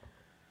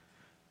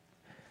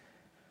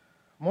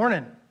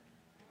Morning.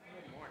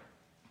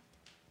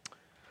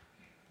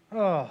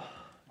 Oh,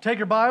 take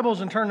your Bibles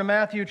and turn to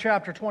Matthew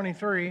chapter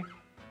 23.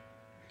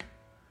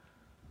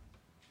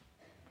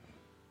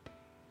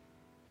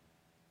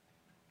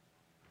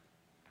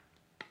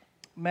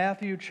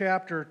 Matthew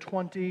chapter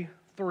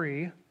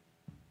 23.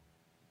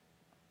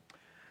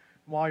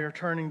 While you're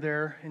turning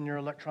there in your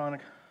electronic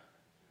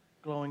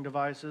glowing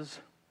devices,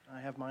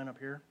 I have mine up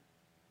here.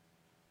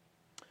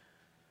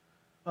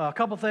 A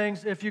couple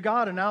things. If you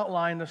got an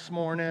outline this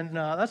morning,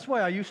 that's the way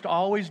I used to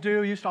always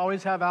do. Used to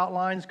always have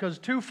outlines because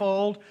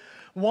twofold.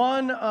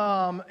 One,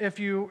 if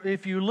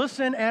you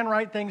listen and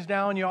write things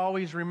down, you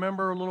always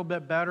remember a little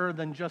bit better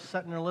than just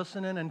sitting there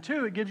listening. And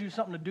two, it gives you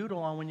something to doodle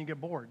on when you get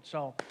bored.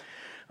 So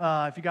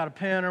if you got a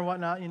pen or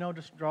whatnot,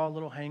 just draw a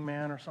little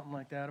hangman or something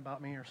like that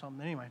about me or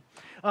something. Anyway,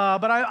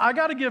 but I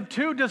got to give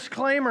two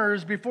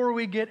disclaimers before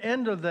we get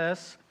into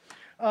this.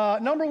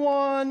 Number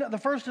one, the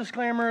first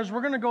disclaimer is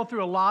we're going to go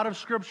through a lot of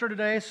Scripture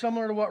today,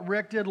 similar to what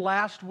Rick did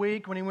last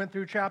week when he went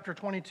through chapter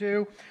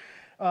 22.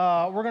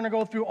 We're going to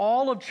go through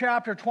all of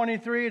chapter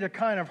 23 to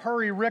kind of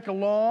hurry Rick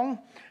along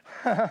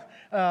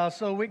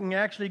so we can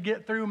actually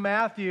get through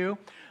Matthew.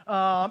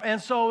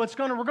 And so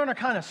we're going to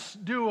kind of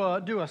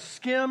do a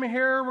skim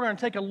here. We're going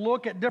to take a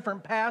look at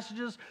different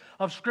passages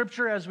of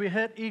Scripture as we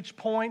hit each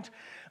point,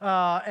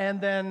 and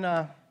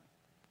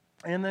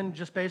then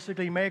just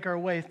basically make our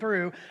way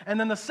through. And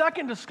then the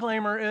second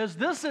disclaimer is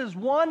this is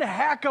one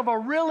heck of a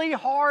really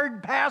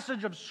hard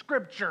passage of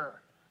Scripture.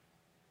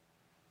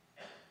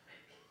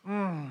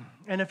 And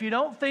if you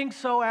don't think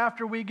so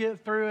after we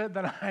get through it,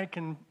 then I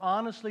can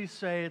honestly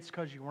say it's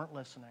because you weren't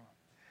listening.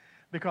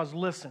 Because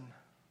listen,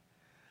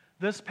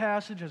 this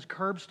passage has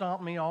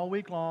curb-stomped me all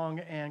week long,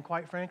 and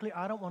quite frankly,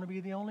 I don't want to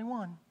be the only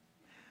one.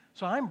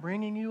 So I'm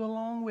bringing you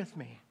along with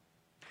me.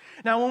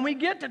 Now, when we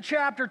get to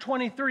chapter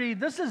 23,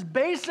 this is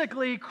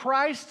basically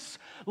Christ's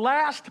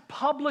last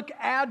public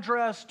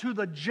address to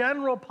the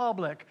general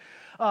public.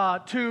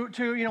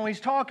 He's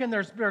talking,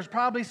 there's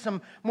probably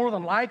more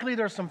than likely,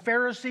 there's some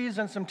Pharisees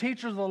and some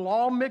teachers of the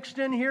law mixed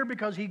in here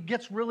because he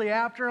gets really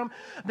after them.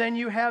 Then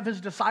you have his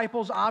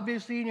disciples,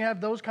 obviously, and you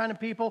have those kind of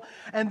people.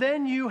 And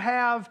then you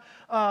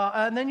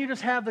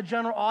just have the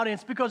general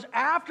audience, because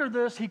after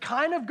this, he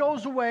kind of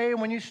goes away. And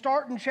when you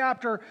start in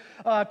chapter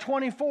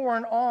 24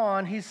 and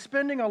on, he's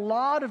spending a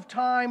lot of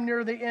time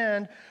near the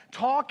end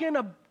talking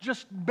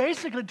just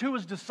basically to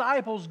his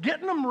disciples,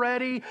 getting them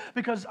ready,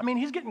 because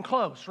he's getting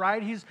close,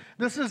 right? He's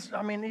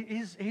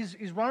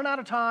running out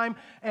of time,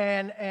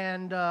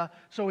 and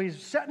so he's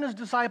setting his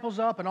disciples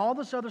up and all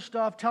this other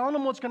stuff, telling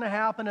them what's going to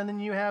happen, and then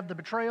you have the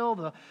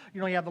betrayal,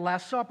 you have the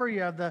Last Supper,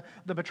 you have the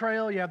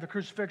betrayal, you have the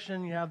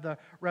crucifixion, you have the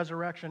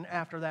resurrection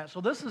after that.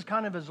 So this is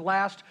kind of his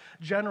last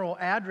general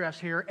address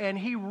here, and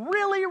he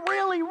really,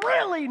 really,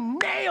 really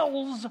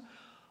nails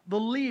the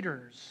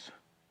leaders,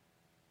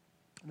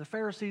 the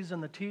Pharisees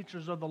and the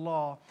teachers of the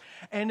law.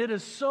 And it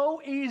is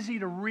so easy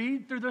to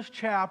read through this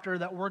chapter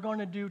that we're going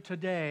to do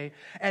today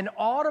and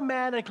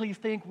automatically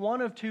think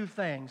one of two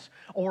things,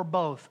 or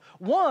both.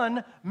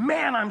 One,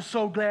 man, I'm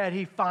so glad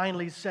he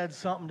finally said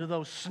something to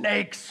those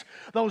snakes,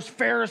 those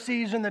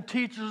Pharisees and the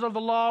teachers of the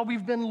law.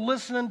 We've been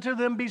listening to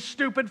them be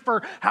stupid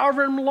for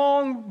however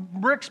long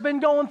Rick's been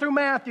going through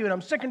Matthew, and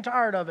I'm sick and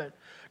tired of it.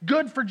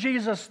 Good for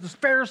Jesus. The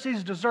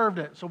Pharisees deserved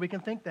it. So we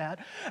can think that.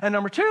 And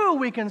number two,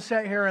 we can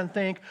sit here and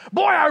think,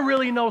 boy, I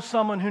really know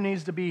someone who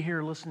needs to be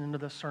here listening to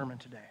this sermon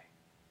today.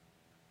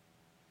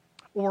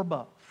 Or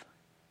both.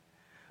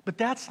 But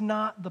that's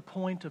not the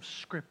point of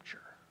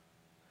Scripture.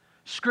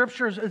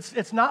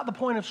 It's not the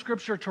point of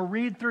Scripture to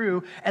read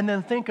through and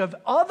then think of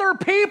other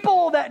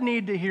people that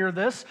need to hear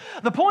this.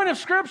 The point of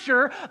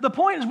Scripture, the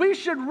point is we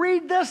should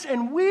read this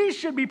and we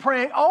should be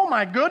praying, oh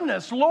my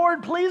goodness,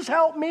 Lord, please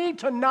help me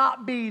to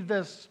not be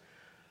this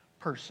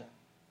person.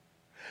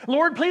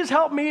 Lord, please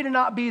help me to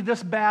not be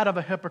this bad of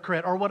a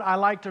hypocrite, or what I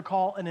like to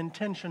call an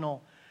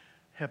intentional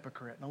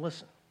hypocrite. Now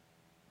listen.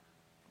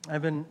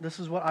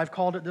 This is what I've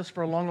called it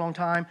for a long, long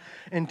time,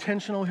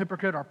 intentional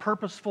hypocrite or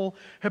purposeful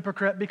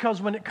hypocrite,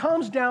 because when it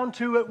comes down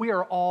to it, we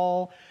are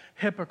all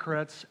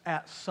hypocrites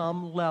at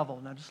some level.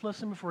 Now just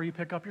listen before you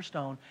pick up your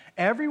stone.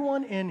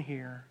 Everyone in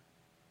here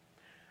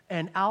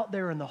and out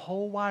there in the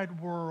whole wide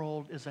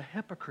world is a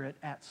hypocrite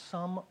at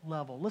some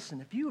level.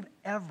 Listen, if you've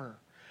ever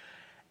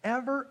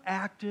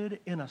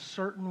acted in a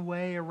certain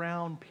way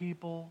around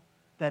people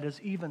that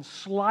is even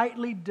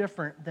slightly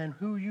different than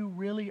who you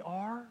really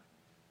are,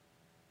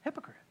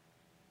 hypocrite.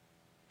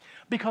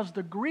 Because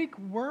the Greek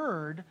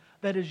word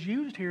that is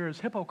used here is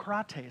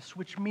hypokrates,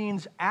 which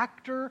means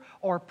actor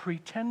or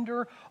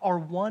pretender or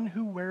one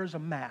who wears a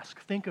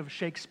mask. Think of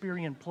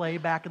Shakespearean play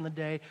back in the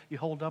day. You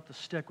hold up the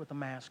stick with a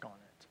mask on it.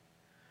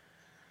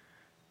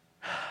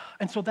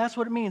 And so that's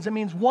what it means. It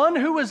means one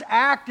who is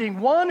acting,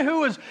 one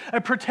who is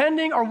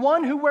pretending, or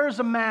one who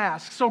wears a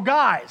mask. So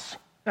guys,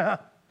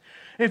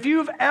 if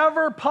you've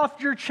ever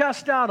puffed your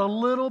chest out a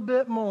little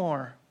bit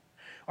more,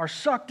 or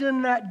sucked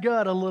in that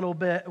gut a little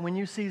bit when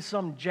you see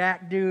some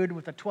jack dude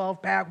with a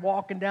 12-pack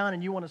walking down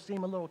and you want to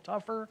seem a little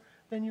tougher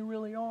than you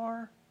really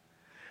are,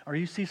 Or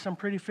you see some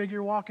pretty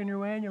figure walking your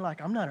way and you're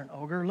like, I'm not an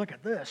ogre, look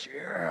at this,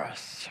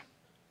 yes.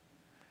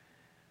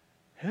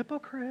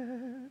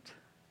 Hypocrite.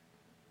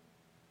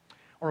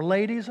 Or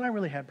ladies, and I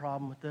really had a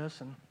problem with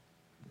this, and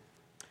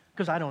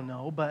because I don't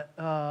know, but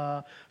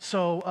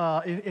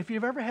if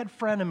you've ever had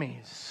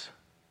frenemies,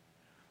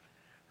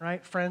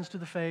 right? Friends to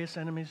the face,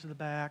 enemies to the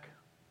back.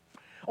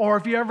 Or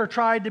if you ever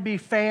tried to be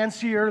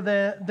fancier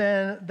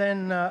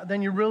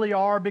than you really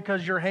are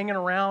because you're hanging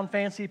around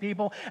fancy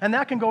people, and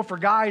that can go for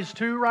guys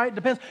too, right?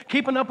 Depends.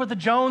 Keeping up with the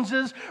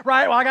Joneses,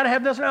 right? Well, I got to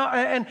have this now,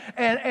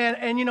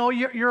 and you know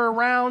you're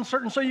around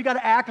certain, so you got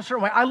to act a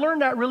certain way. I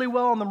learned that really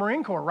well in the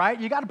Marine Corps,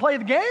 right? You got to play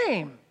the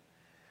game.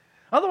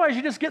 Otherwise,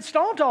 you just get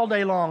stomped all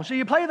day long. So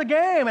you play the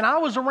game, and I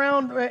was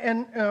around,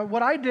 and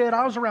what I did,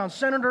 I was around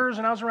senators,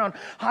 and I was around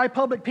high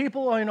public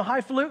people,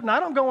 highfalutin. I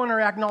don't go in there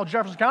acting all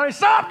Jefferson County,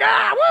 sup,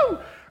 guy, woo!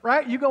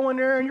 Right? You go in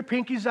there, and your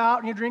pinky's out,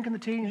 and you're drinking the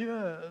tea,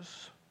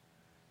 yes.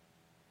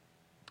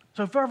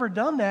 So if you've ever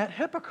done that,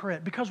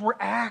 hypocrite, because we're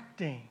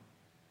acting.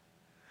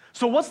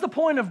 So what's the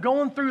point of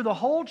going through the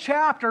whole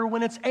chapter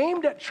when it's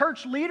aimed at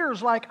church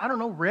leaders like, I don't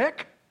know,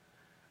 Rick?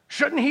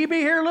 Shouldn't he be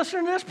here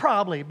listening to this?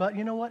 Probably. But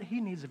you know what? He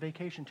needs a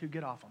vacation too.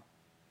 Get off him.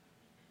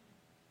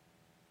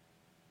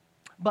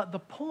 But the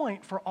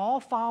point for all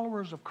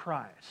followers of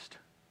Christ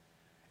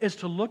is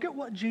to look at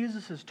what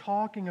Jesus is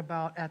talking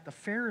about at the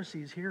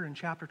Pharisees here in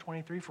chapter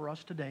 23 for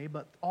us today,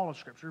 but all of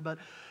Scripture, but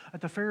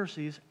at the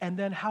Pharisees, and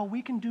then how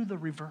we can do the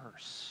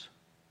reverse,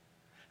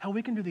 how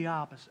we can do the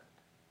opposite.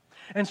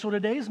 And so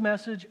today's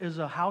message is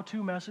a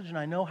how-to message, and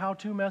I know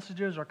how-to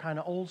messages are kind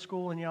of old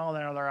school, and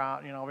they're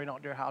out, we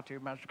don't do a how-to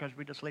message because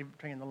we just leave it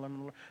between the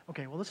limb.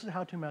 Okay, well, this is a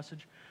how-to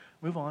message.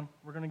 Move on.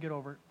 We're going to get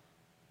over it.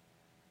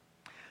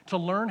 To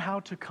learn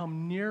how to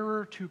come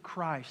nearer to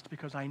Christ,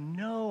 because I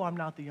know I'm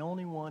not the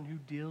only one who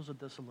deals with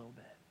this a little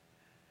bit.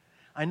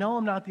 I know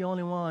I'm not the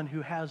only one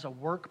who has a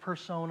work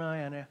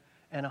persona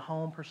and a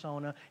home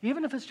persona,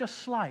 even if it's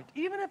just slight,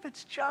 even if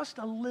it's just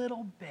a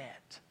little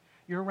bit.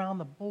 You're around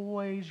the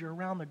boys, you're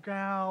around the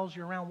gals,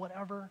 you're around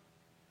whatever,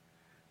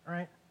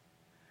 right?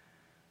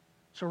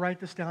 So write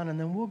this down, and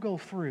then we'll go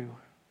through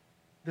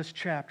this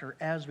chapter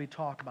as we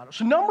talk about it.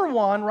 So number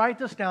one, write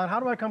this down.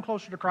 How do I come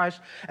closer to Christ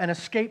and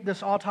escape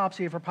this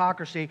autopsy of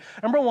hypocrisy?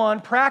 Number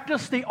one,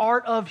 practice the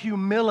art of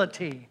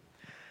humility.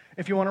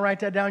 If you want to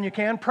write that down, you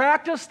can.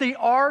 Practice the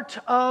art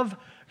of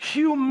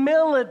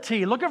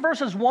humility. Look at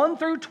verses 1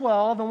 through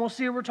 12, and we'll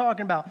see what we're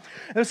talking about.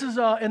 This is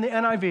in the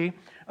NIV.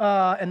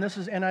 And this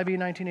is NIV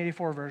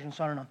 1984 version,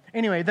 so I don't know.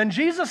 Anyway, then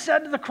Jesus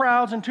said to the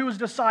crowds and to his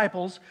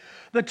disciples,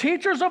 the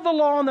teachers of the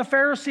law and the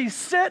Pharisees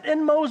sit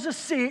in Moses'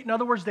 seat. In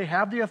other words, they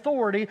have the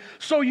authority.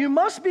 So you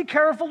must be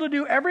careful to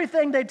do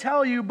everything they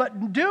tell you,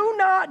 but do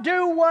not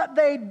do what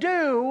they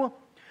do,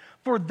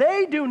 for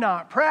they do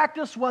not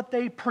practice what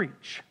they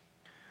preach.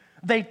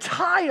 They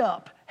tie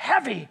up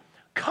heavy,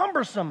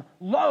 cumbersome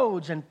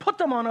loads and put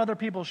them on other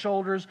people's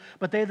shoulders,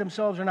 but they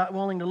themselves are not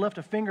willing to lift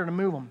a finger to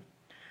move them.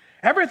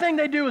 Everything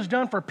they do is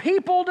done for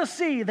people to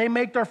see. They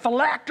make their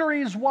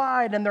phylacteries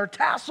wide and their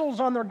tassels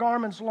on their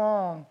garments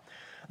long.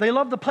 They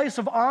love the place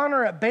of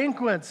honor at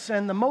banquets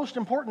and the most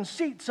important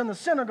seats in the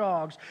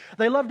synagogues.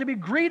 They love to be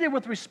greeted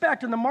with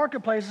respect in the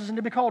marketplaces and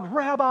to be called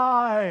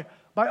rabbi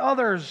by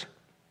others.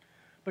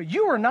 But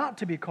you are not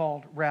to be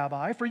called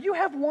rabbi, for you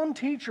have one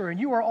teacher, and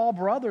you are all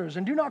brothers.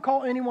 And do not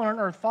call anyone on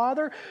earth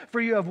father,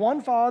 for you have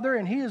one Father,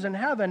 and he is in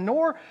heaven.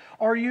 Nor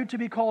are you to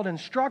be called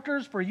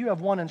instructors, for you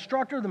have one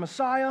instructor, the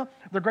Messiah.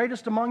 The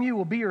greatest among you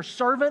will be your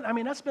servant. I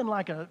mean, that's been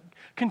like a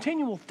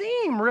continual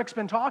theme Rick's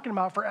been talking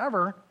about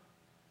forever.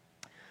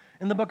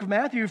 In the book of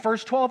Matthew,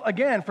 verse 12,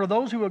 again, for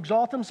those who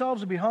exalt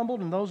themselves will be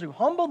humbled, and those who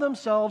humble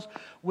themselves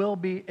will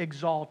be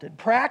exalted.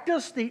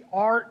 Practice the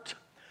art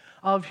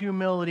of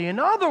humility. In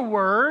other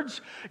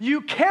words, you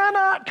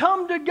cannot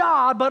come to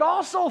God but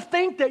also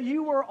think that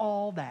you are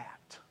all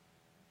that.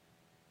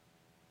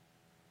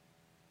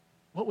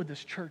 What would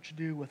this church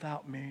do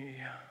without me?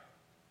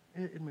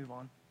 It'd move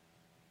on.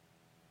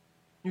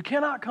 You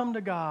cannot come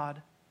to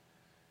God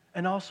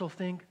and also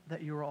think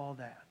that you are all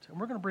that. And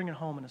we're going to bring it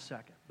home in a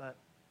second, but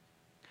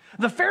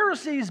the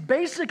Pharisees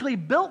basically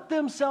built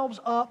themselves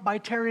up by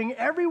tearing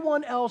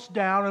everyone else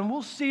down, and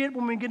we'll see it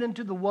when we get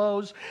into the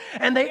woes.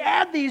 And they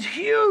add these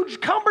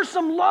huge,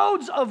 cumbersome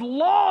loads of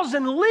laws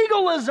and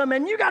legalism,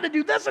 and you got to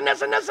do this and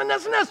this and this and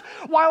this and this,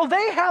 while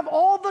they have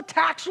all the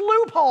tax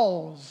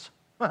loopholes.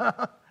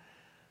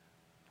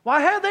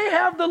 Why they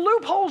have the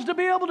loopholes to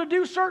be able to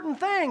do certain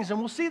things, and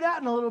we'll see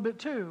that in a little bit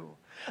too.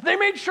 They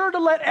made sure to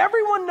let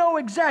everyone know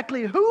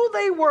exactly who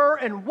they were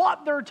and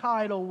what their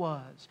title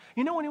was.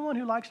 You know anyone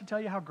who likes to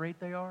tell you how great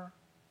they are?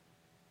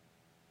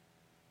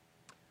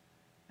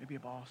 Maybe a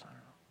boss, I don't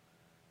know.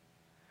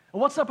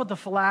 What's up with the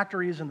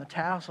phylacteries and the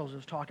tassels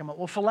is talking about?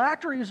 Well,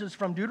 phylacteries is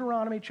from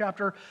Deuteronomy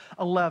chapter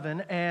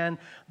 11, and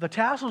the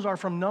tassels are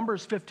from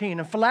Numbers 15.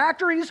 And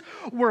phylacteries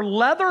were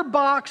leather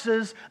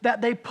boxes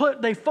that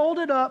they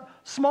folded up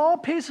small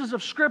pieces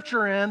of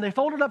Scripture in. They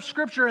folded up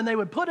Scripture, and they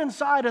would put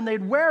inside, and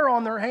they'd wear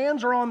on their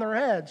hands or on their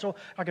head. So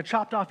like a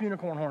chopped off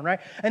unicorn horn, right?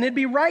 And it'd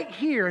be right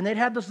here, and they'd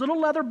have this little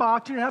leather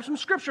box, and you'd have some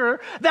Scripture.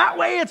 That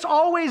way it's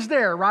always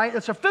there, right?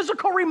 It's a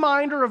physical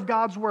reminder of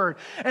God's Word.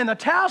 And the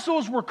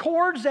tassels were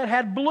cords that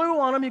had blue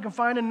on them, you can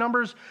find in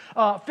Numbers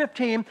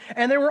 15,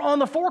 and they were on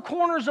the four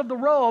corners of the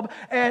robe,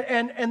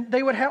 and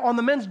they would have on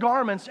the men's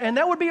garments, and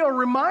that would be a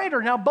reminder.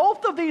 Now,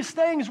 both of these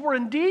things were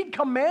indeed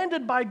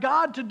commanded by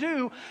God to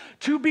do,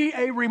 to be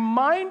a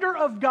reminder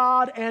of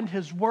God and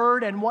His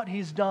Word and what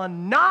He's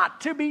done,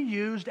 not to be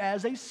used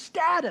as a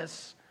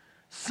status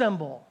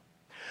symbol.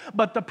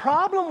 But the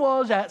problem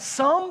was, at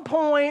some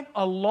point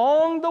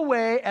along the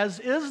way,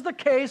 as is the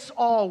case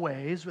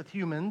always with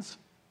humans,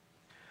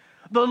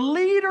 the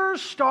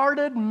leaders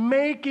started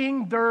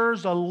making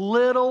theirs a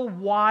little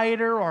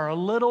wider or a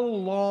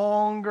little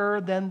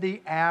longer than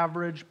the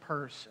average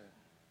person.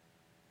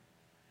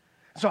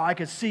 So I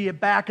could see it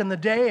back in the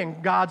day,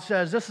 and God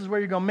says, this is where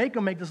you're going to make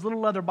them. Make this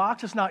little leather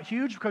box. It's not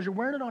huge because you're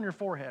wearing it on your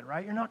forehead,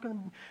 right? You're not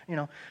going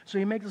to, So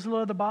you make this little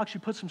leather box, you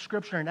put some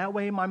Scripture in. That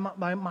way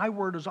my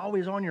word is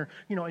always on your,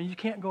 and you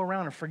can't go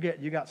around and forget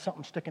you got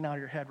something sticking out of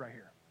your head right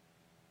here.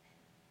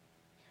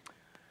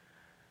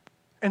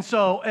 And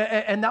so,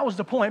 and that was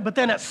the point. But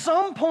then at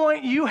some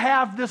point, you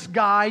have this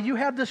guy, you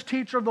have this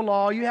teacher of the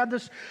law, you have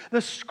this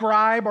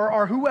scribe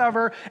or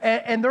whoever,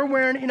 and they're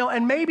wearing,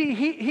 and maybe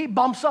he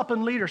bumps up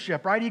in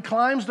leadership, right? He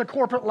climbs the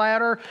corporate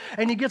ladder,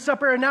 and he gets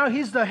up there, and now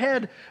he's the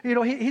head,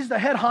 he's the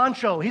head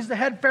honcho. He's the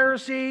head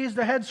Pharisee, he's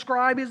the head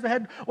scribe, he's the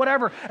head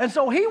whatever. And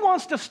so he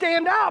wants to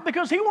stand out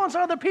because he wants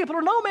other people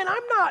to know, man,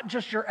 I'm not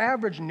just your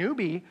average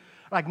newbie,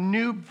 like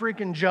noob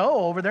freaking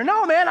Joe over there.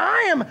 No, man,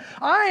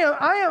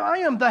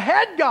 I am the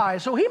head guy.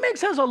 So he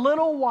makes his a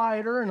little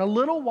wider and a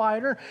little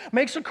wider,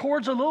 makes the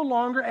cords a little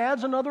longer,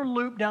 adds another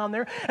loop down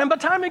there. And by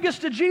the time it gets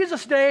to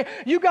Jesus' day,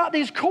 you got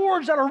these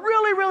cords that are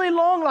really, really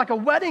long, like a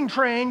wedding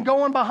train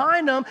going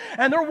behind them,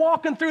 and they're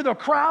walking through the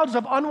crowds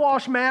of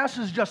unwashed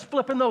masses just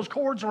flipping those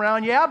cords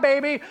around. Yeah,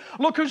 baby,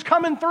 look who's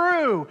coming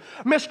through.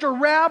 Mr.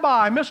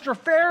 Rabbi, Mr.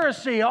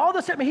 Pharisee, all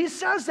this. I mean, he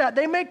says that.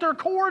 They make their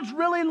cords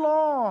really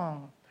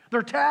long.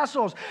 Their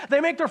tassels.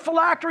 They make their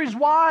phylacteries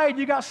wide.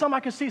 You got some,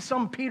 I can see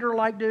some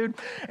Peter-like dude,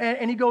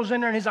 and he goes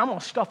in there and he's, I'm going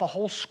to stuff a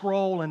whole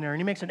scroll in there. And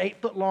he makes an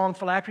 8-foot-long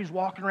phylactery. He's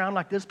walking around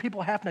like this.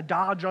 People having to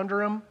dodge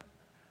under him.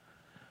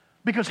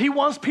 Because he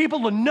wants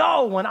people to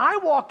know, when I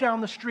walk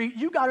down the street,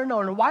 you got to know.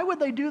 And why would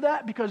they do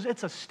that? Because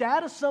it's a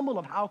status symbol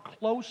of how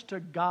close to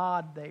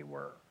God they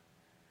were.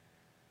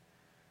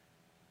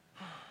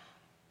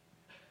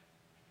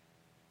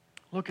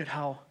 Look at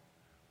how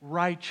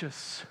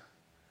righteous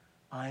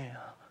I am.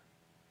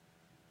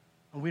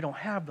 And we don't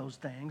have those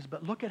things,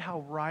 but look at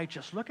how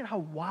righteous, look at how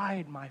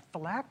wide my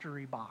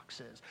phylactery box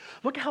is.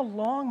 Look at how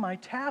long my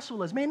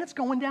tassel is. Man, it's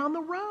going down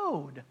the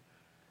road.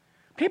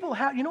 People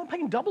have,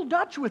 playing double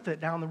dutch with it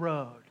down the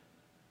road.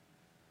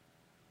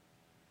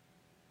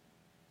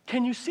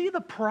 Can you see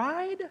the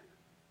pride?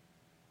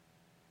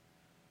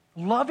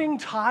 Loving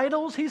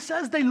titles, he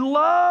says. They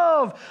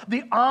love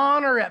the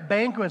honor at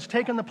banquets,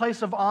 taking the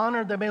place of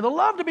honor. They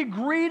love to be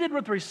greeted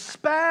with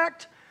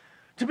respect,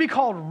 to be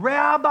called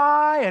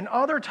rabbi and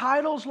other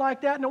titles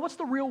like that. Now, what's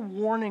the real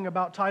warning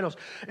about titles?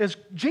 Is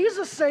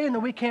Jesus saying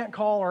that we can't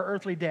call our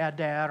earthly dad,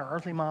 or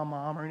earthly mom,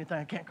 or anything?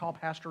 I can't call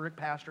Pastor Rick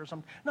pastor or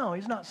something. No,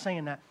 he's not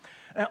saying that.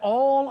 And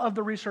all of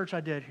the research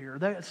I did here,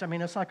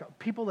 it's like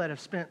people that have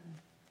spent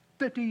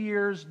 50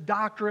 years,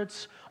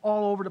 doctorates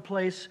all over the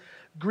place,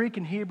 Greek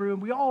and Hebrew.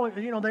 We all,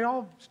 they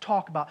all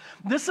talk about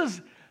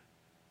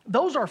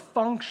those are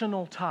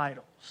functional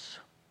titles.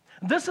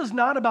 This is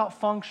not about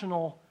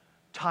functional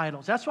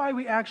titles. That's why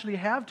we actually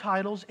have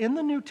titles in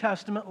the New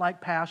Testament like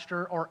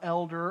pastor or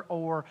elder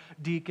or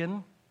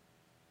deacon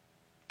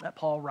that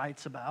Paul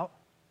writes about.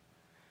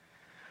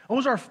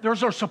 Those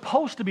are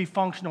supposed to be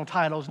functional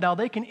titles. Now,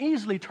 they can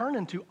easily turn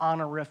into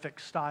honorific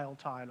style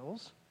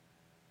titles.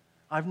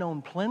 I've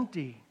known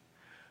plenty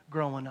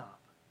growing up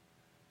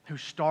who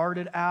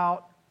started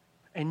out,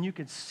 and you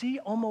could see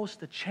almost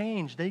the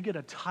change. They get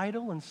a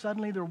title, and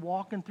suddenly they're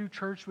walking through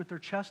church with their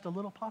chest a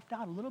little puffed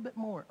out, a little bit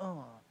more.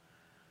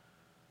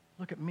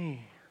 Look at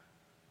me.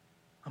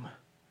 I'm a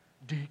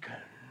deacon.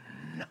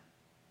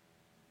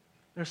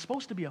 There's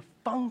supposed to be a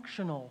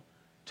functional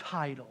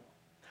title.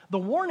 The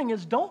warning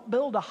is, don't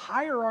build a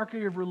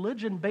hierarchy of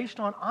religion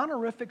based on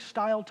honorific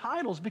style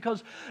titles,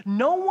 because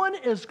no one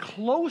is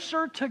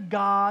closer to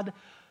God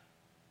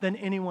than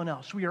anyone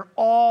else. We are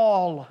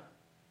all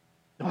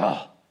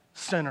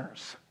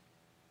sinners.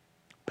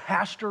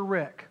 Pastor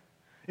Rick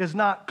is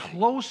not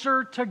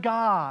closer to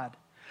God.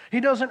 He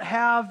doesn't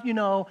have, a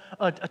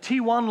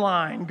T1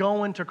 line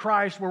going to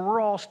Christ where we're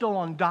all still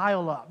on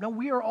dial-up. No,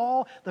 we are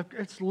all,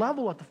 it's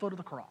level at the foot of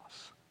the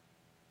cross.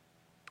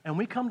 And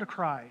we come to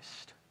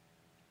Christ,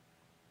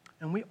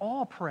 and we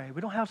all pray.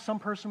 We don't have some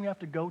person we have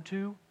to go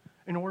to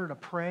in order to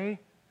pray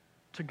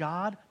to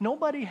God.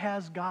 Nobody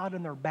has God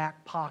in their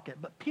back pocket,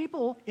 but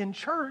people in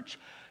church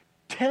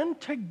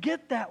tend to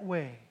get that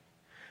way.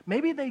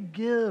 Maybe they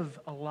give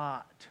a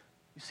lot.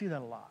 You see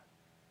that a lot,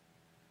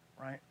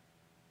 right?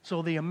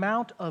 So the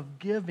amount of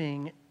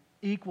giving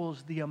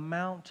equals the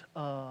amount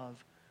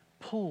of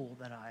pull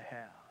that I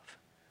have.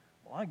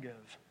 Well, I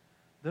give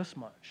this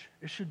much.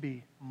 It should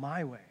be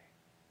my way.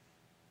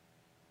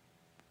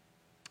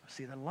 I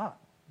see that a lot.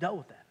 Dealt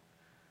with that.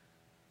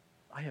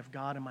 I have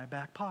God in my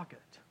back pocket.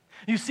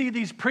 You see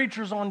these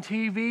preachers on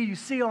TV, you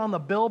see on the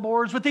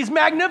billboards with these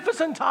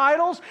magnificent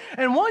titles,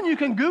 and one you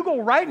can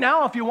Google right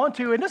now if you want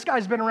to, and this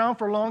guy's been around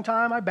for a long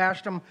time. I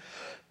bashed him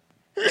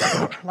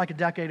like a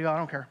decade ago, I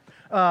don't care.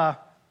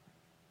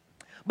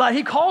 But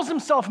he calls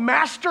himself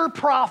Master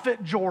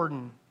Prophet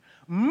Jordan.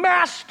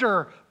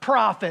 Master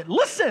Prophet.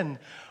 Listen,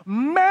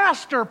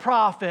 Master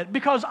Prophet,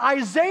 because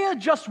Isaiah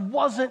just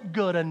wasn't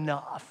good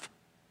enough.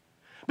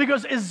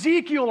 Because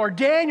Ezekiel or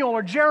Daniel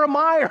or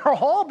Jeremiah or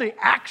all the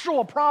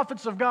actual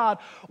prophets of God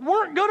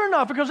weren't good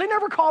enough because they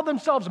never called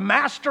themselves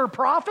Master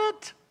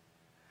Prophet.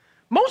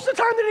 Most of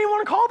the time they didn't even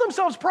want to call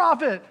themselves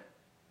prophet.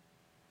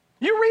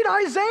 You read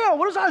Isaiah.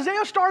 What does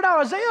Isaiah start out?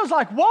 Isaiah's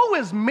like, woe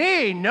is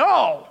me.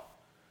 No.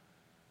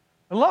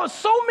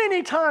 So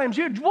many times.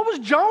 What was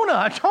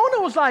Jonah?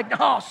 Jonah was like,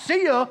 oh,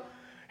 see ya.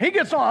 He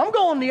gets on. I'm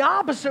going the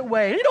opposite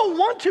way. You don't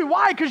want to.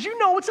 Why? Because you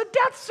know it's a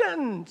death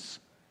sentence.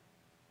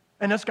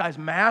 And this guy's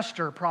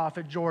Master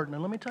Prophet Jordan.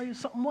 And let me tell you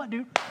something, what,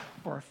 dude?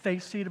 For a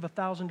face seat of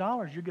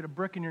 $1,000, you get a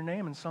brick in your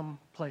name in some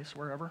place,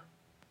 wherever.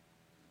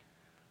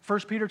 1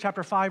 Peter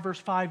chapter 5,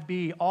 verse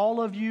 5b,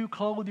 all of you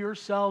clothe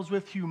yourselves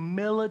with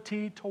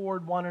humility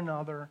toward one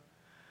another,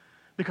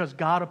 because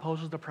God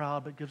opposes the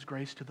proud but gives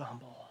grace to the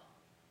humble.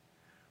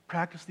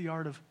 Practice the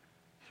art of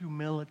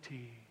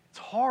humility. It's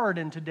hard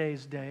in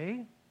today's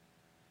day.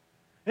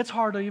 It's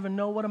hard to even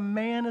know what a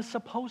man is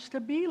supposed to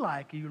be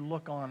like. You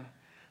look on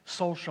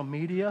social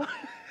media,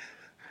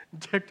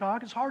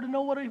 TikTok, it's hard to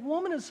know what a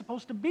woman is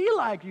supposed to be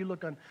like. You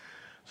look on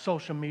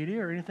social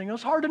media or anything else,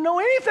 it's hard to know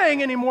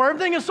anything anymore.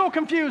 Everything is so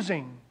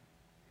confusing.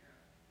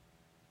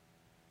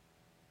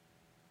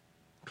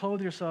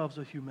 Clothe yourselves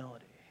with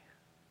humility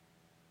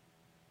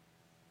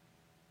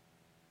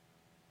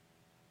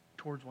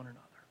towards one another.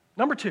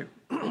 Number 2,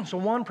 so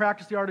 1,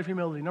 practice the art of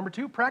humility. Number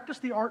 2, practice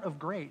the art of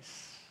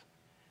grace.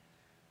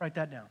 Write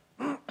that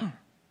down.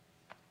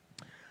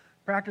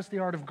 Practice the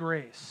art of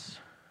grace.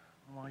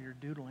 While you're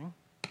doodling,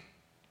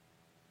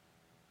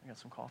 I got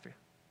some coffee.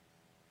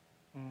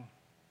 That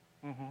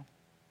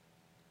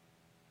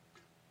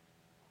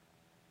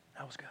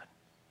was good.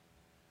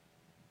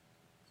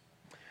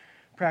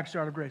 Practice the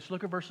art of grace.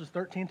 Look at verses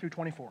 13 through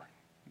 24.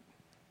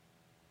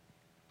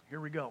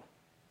 Here we go.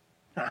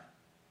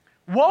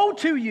 Woe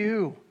to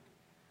you,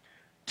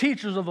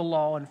 teachers of the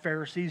law and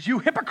Pharisees, you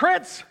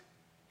hypocrites,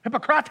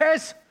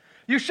 hypocrites!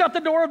 You shut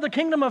the door of the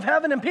kingdom of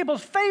heaven in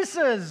people's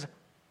faces.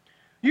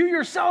 You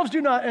yourselves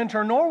do not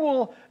enter, nor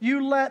will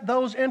you let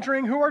those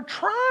entering who are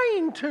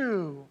trying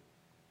to.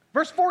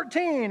 Verse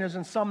 14 is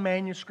in some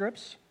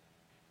manuscripts.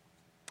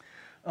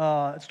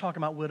 It's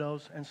talking about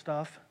widows and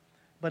stuff,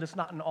 but it's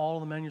not in all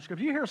of the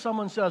manuscripts. You hear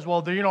someone says,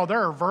 well,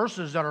 there are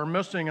verses that are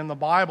missing in the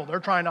Bible. They're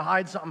trying to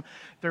hide something.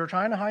 If they were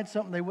trying to hide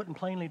something, they wouldn't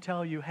plainly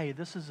tell you, hey,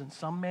 this is in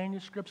some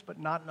manuscripts, but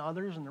not in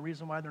others, and the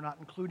reason why they're not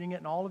including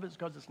it in all of it is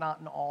because it's not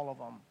in all of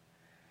them.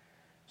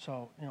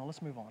 So,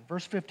 let's move on.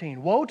 Verse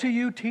 15. Woe to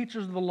you,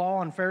 teachers of the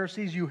law and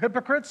Pharisees, you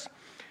hypocrites!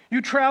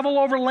 You travel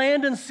over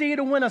land and sea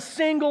to win a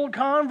single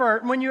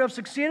convert. And when you have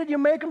succeeded, you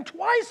make him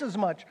twice as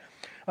much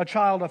a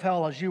child of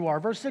hell as you are.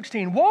 Verse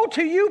 16. Woe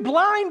to you,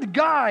 blind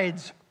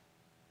guides!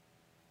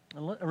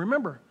 And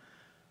remember,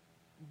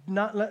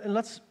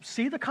 let's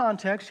see the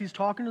context. He's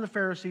talking to the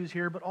Pharisees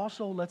here, but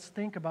also let's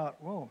think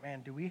about, whoa,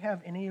 man, do we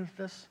have any of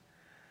this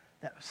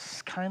that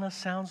kind of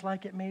sounds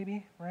like it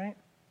maybe, right?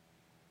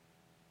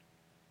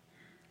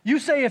 You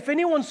say, if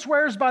anyone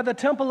swears by the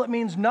temple, it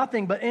means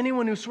nothing, but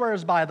anyone who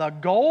swears by the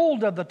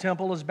gold of the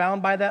temple is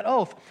bound by that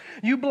oath.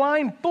 You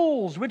blind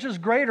fools, which is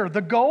greater,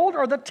 the gold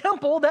or the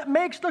temple that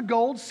makes the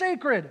gold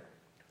sacred?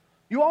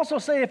 You also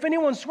say, if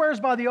anyone swears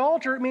by the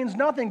altar, it means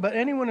nothing, but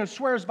anyone who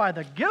swears by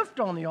the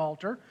gift on the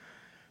altar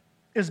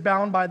is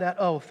bound by that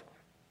oath.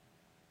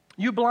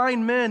 You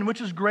blind men, which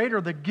is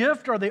greater, the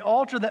gift or the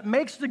altar that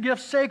makes the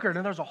gift sacred?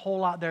 And there's a whole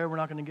lot there we're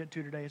not going to get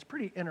to today. It's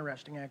pretty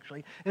interesting,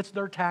 actually. It's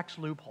their tax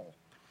loophole.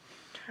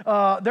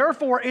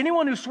 Therefore,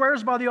 anyone who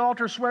swears by the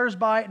altar swears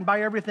by it and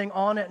by everything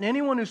on it. And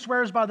anyone who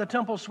swears by the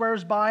temple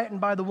swears by it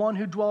and by the one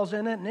who dwells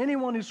in it. And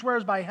anyone who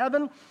swears by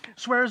heaven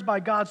swears by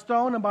God's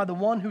throne and by the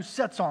one who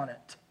sits on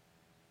it.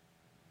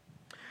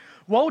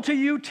 Woe to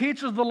you,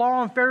 teachers of the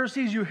law and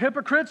Pharisees, you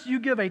hypocrites! You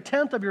give a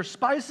tenth of your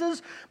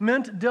spices,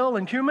 mint, dill,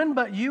 and cumin,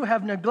 but you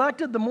have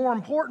neglected the more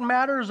important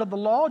matters of the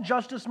law,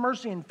 justice,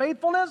 mercy, and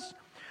faithfulness.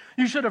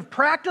 You should have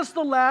practiced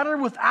the latter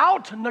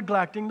without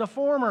neglecting the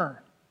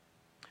former.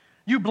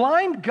 You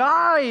blind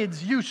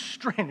guides, you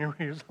strain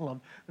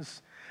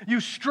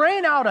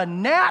out a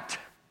gnat,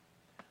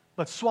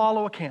 but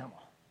swallow a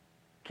camel.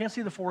 Can't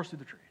see the forest through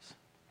the trees.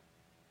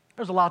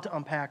 There's a lot to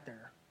unpack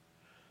there,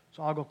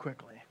 so I'll go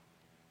quickly.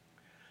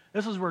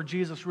 This is where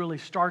Jesus really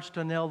starts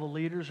to nail the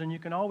leaders, and you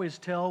can always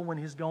tell when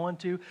he's going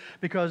to,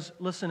 because,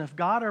 listen, if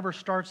God ever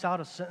starts out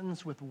a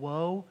sentence with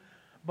woe,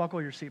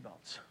 buckle your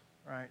seatbelts,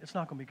 right? It's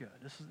not going to be good.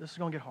 This is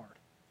going to get hard.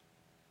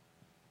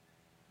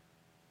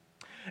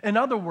 In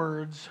other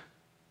words,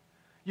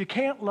 you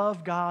can't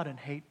love God and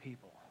hate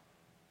people.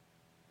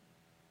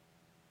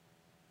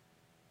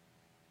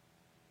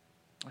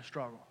 I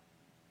struggle.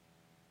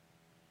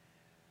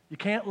 You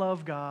can't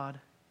love God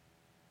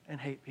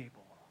and hate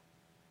people.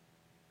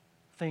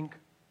 Think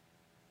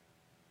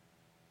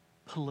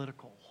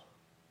political.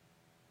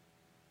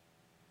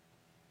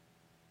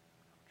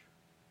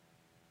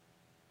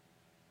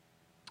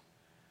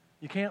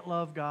 You can't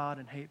love God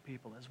and hate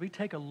people. As we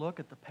take a look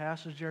at the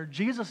passage there,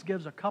 Jesus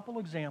gives a couple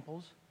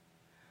examples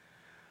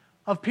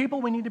of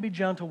people we need to be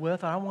gentle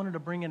with. I wanted to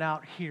bring it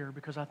out here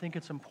because I think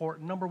it's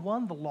important. Number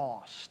one, the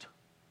lost.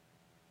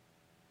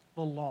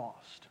 The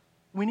lost.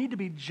 We need to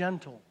be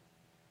gentle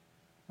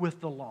with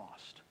the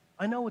lost.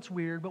 I know it's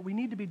weird, but we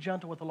need to be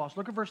gentle with the lost.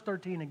 Look at verse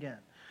 13 again.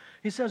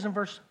 He says in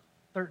verse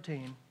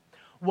 13,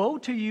 "Woe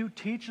to you,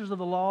 teachers of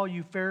the law,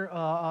 you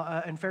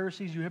and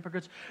Pharisees, you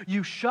hypocrites!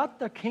 You shut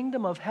the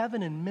kingdom of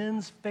heaven in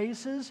men's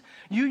faces.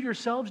 You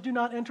yourselves do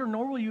not enter,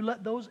 nor will you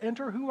let those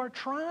enter who are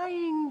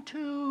trying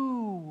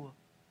to."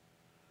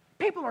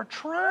 People are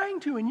trying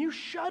to, and you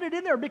shut it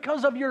in there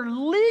because of your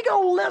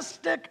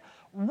legalistic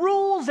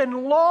rules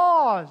and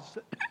laws.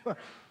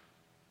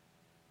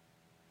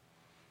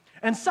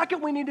 And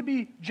second, we need to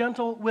be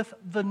gentle with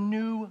the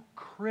new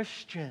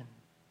Christian.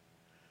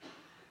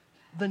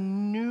 The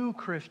new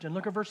Christian.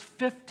 Look at verse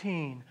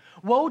 15.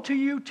 "Woe to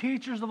you,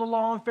 teachers of the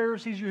law and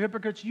Pharisees, you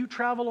hypocrites! You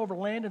travel over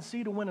land and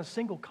sea to win a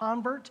single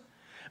convert.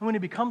 And when he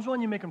becomes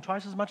one, you make him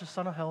twice as much a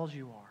son of hell as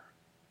you are."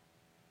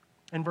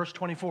 In verse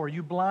 24,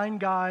 "You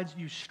blind guides,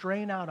 you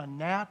strain out a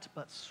gnat,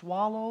 but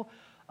swallow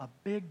a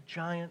big,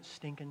 giant,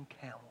 stinking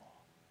camel."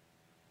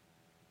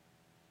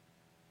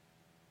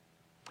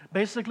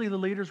 Basically, the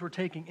leaders were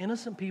taking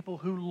innocent people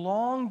who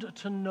longed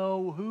to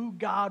know who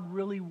God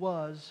really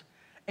was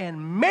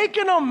and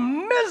making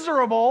them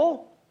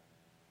miserable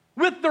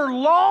with their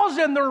laws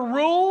and their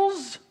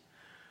rules,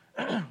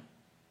 and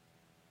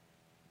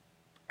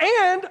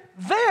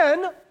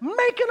then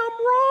making them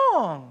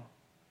wrong.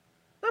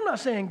 I'm not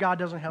saying God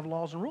doesn't have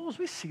laws and rules.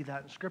 We see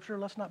that in Scripture.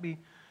 Let's not be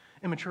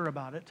immature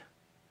about it.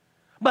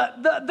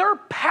 But they're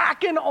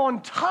packing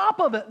on top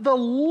of it the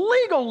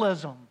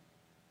legalism.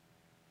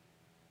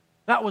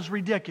 That was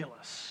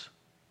ridiculous.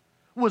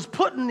 Was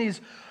putting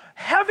these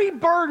heavy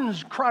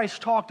burdens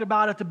Christ talked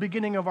about at the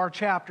beginning of our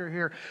chapter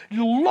here.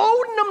 You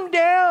loading them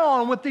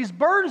down with these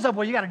burdens of,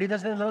 well, you got to do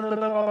this and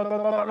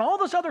all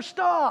this other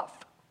stuff.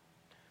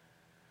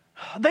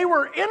 They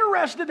were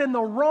interested in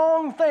the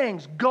wrong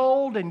things,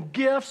 gold and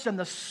gifts and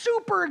the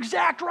super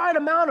exact right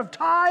amount of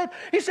tithe.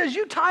 He says,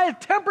 you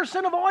tithe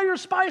 10% of all your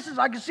spices.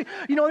 I can see,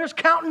 just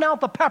counting out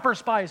the pepper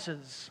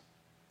spices.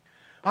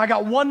 I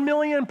got 1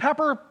 million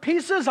pepper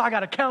pieces. I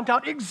got to count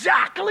out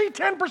exactly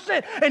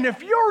 10%. And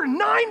if you're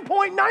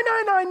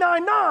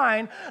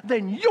 9.99999,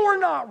 then you're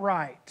not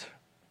right.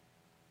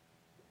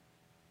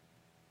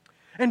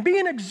 And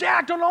being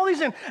exact on all these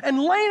things and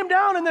laying them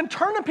down and then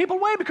turning people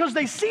away because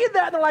they see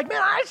that and they're like,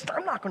 man,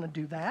 I'm not going to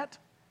do that.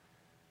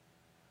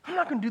 I'm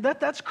not going to do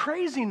that. That's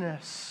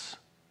craziness.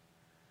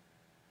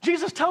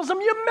 Jesus tells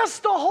them, you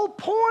missed the whole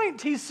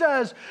point, he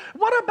says.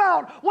 What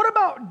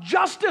about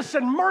justice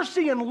and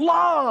mercy and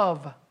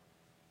love?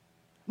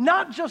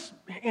 Not just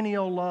any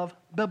old love,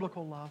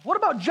 biblical love. What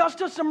about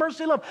justice and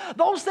mercy and love?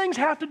 Those things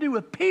have to do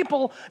with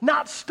people,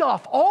 not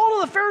stuff.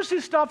 All of the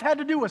Pharisee stuff had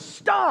to do with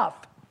stuff.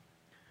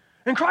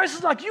 And Christ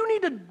is like, you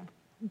need to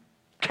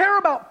care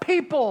about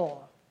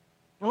people.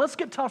 And let's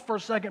get tough for a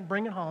second,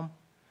 bring it home.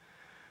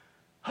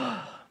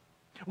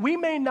 We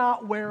may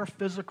not wear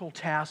physical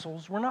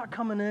tassels. We're not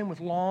coming in with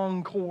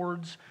long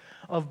cords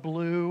of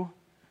blue.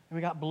 And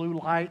we got blue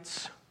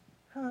lights.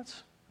 We're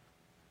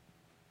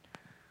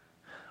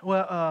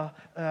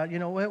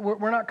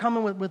not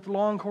coming with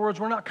long cords.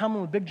 We're not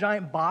coming with big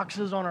giant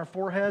boxes on our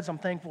foreheads. I'm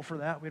thankful for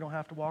that. We don't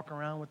have to walk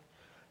around with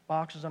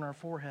boxes on our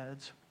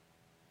foreheads.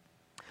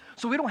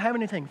 So we don't have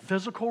anything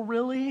physical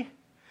really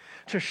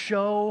to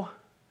show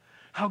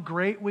how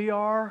great we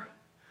are.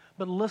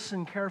 But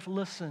listen, careful,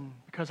 listen,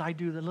 because I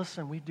do that.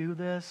 Listen, we do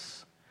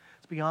this.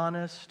 Let's be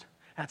honest.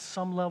 At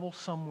some level,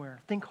 somewhere.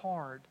 Think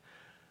hard.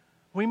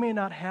 We may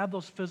not have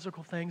those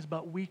physical things,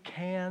 but we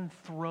can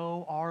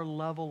throw our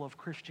level of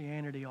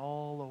Christianity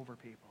all over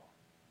people.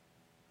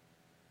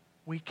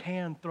 We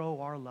can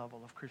throw our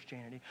level of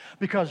Christianity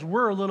because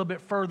we're a little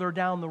bit further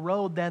down the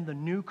road than the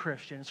new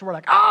Christian. So we're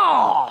like,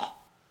 oh!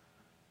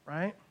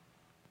 Right?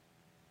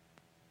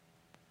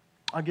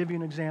 I'll give you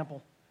an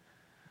example.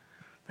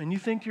 And you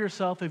think to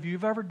yourself, if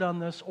you've ever done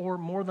this, or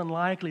more than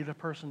likely the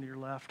person to your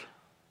left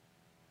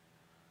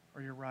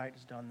or your right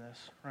has done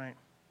this, right?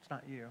 It's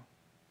not you.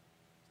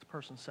 It's the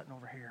person sitting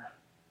over here.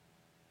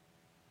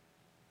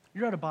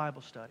 You're at a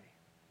Bible study.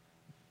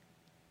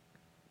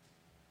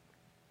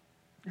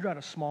 You're at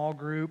a small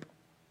group.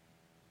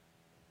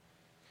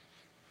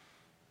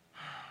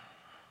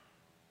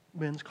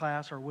 men's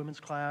class or women's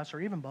class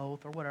or even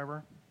both or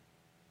whatever.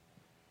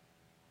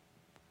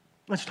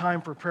 It's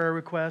time for prayer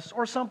requests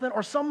or something,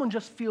 or someone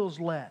just feels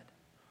led.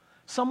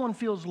 Someone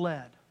feels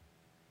led.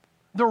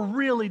 They're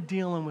really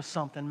dealing with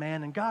something,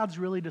 man, and God's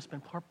really just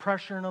been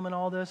pressuring them and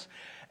all this,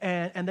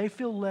 and they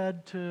feel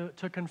led to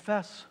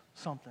confess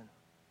something.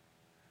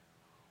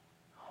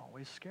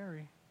 Always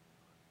scary.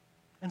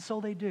 And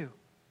so they do.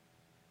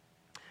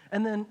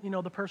 And then,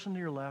 the person to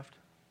your left,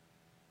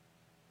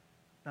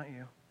 not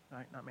you,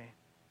 not me,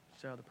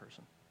 it's the other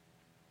person,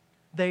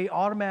 they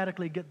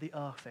automatically get the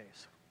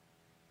face.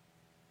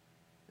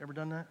 You ever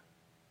done that?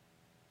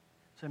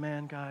 Say,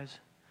 man, guys,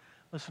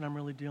 listen, I'm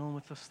really dealing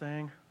with this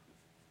thing.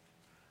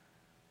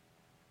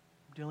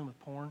 I'm dealing with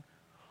porn.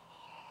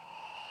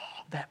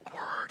 That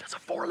word is a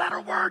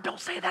 4-letter word. Don't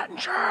say that in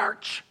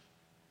church.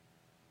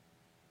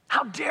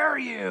 How dare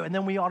you? And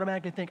then we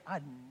automatically think,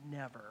 I'd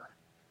never.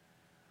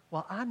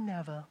 Well, I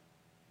never,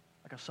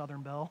 like a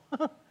Southern belle,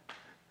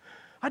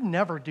 I'd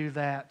never do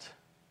that.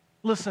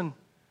 Listen,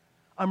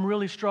 I'm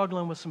really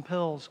struggling with some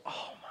pills.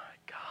 Oh my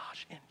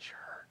gosh, in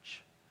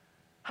church.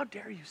 How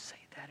dare you say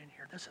that in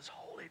here? This is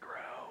holy ground.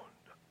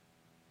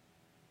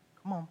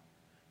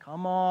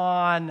 Come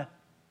on.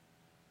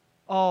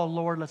 Oh,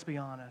 Lord, let's be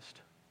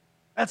honest.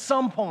 At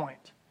some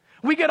point,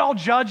 we get all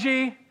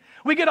judgy.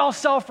 We get all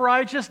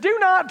self-righteous. Do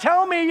not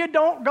tell me you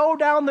don't go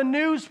down the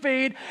news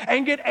feed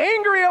and get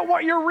angry at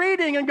what you're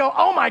reading and go,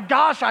 oh my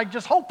gosh, I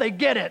just hope they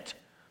get it.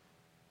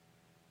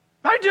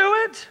 I do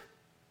it.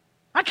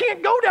 I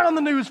can't go down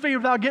the news feed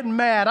without getting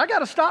mad. I got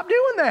to stop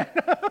doing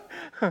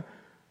that.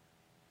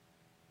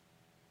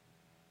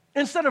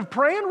 Instead of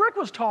praying, Rick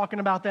was talking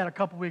about that a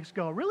couple weeks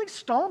ago. It really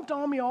stomped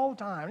on me all the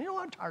time.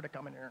 I'm tired of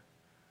coming here.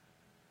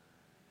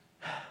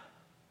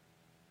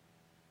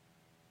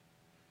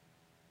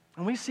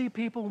 And we see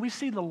people, we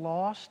see the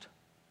lost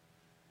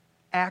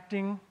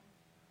acting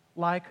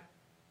like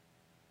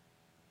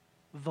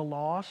the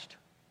lost,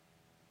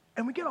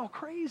 and we get all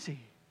crazy.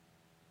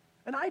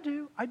 And I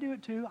do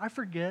it too. I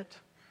forget.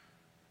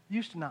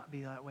 Used to not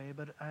be that way,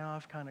 but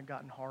I've kind of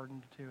gotten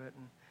hardened to it,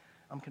 and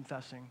I'm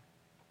confessing.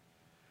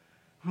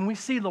 When we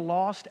see the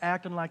lost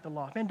acting like the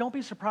lost, man, don't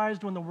be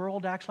surprised when the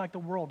world acts like the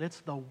world.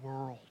 It's the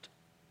world.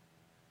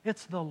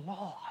 It's the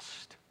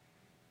lost.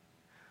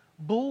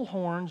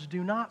 Bullhorns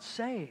do not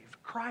save.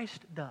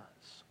 Christ does.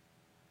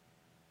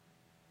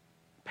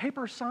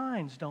 Paper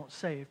signs don't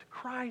save.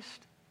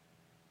 Christ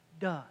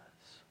does.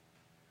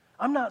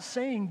 I'm not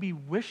saying be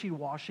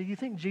wishy-washy. You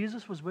think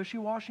Jesus was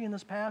wishy-washy in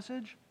this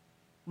passage?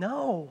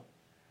 No.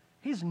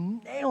 He's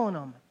nailing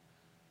them.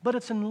 But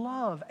it's in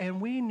love, and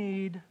we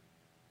need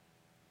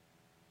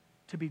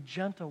to be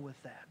gentle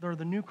with that. They're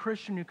the new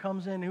Christian who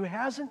comes in who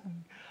hasn't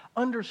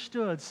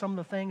understood some of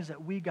the things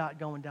that we got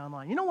going down the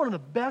line. One of the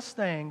best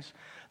things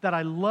that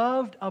I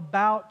loved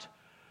about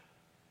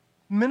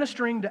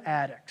ministering to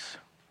addicts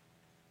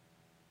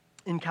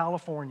in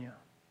California,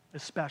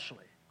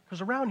 especially,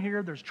 because around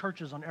here there's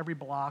churches on every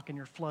block and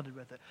you're flooded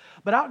with it.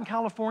 But out in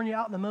California,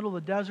 out in the middle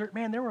of the desert,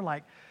 man, there were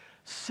like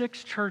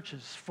 6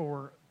 churches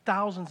for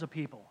thousands of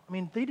people. I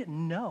mean, they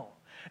didn't know.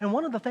 And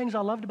one of the things I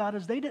loved about it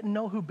is they didn't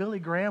know who Billy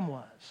Graham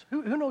was.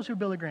 Who knows who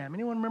Billy Graham?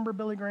 Anyone remember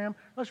Billy Graham?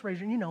 Let's raise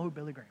your hand. You know who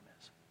Billy Graham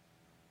is.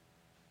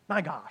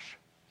 My gosh.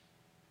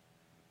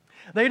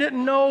 They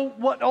didn't know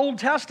what Old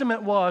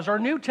Testament was or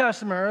New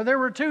Testament, or there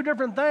were 2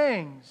 different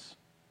things.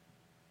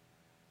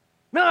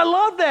 Man, I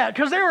love that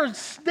because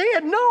they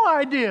had no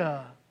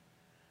idea.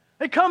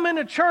 They come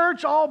into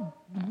church all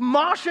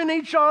moshing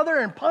each other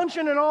and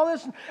punching and all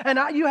this, and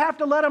you have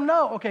to let them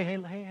know, okay,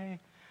 hey,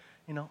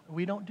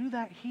 we don't do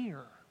that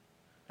here.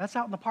 That's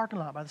out in the parking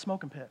lot by the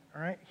smoking pit,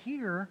 all right?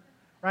 Here,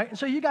 right? And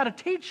so you got to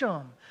teach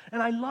them.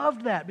 And I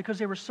loved that because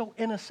they were so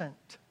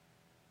innocent.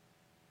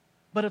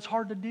 But it's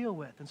hard to deal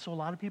with, and so a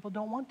lot of people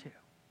don't want to.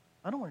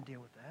 I don't want to deal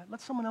with that. Let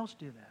someone else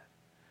do that.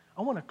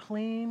 I want to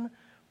clean,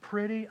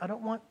 pretty. I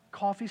don't want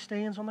coffee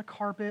stains on the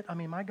carpet. I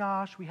mean, my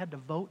gosh, we had to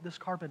vote this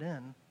carpet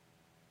in.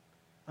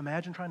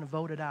 Imagine trying to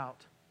vote it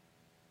out.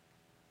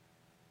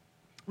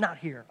 Not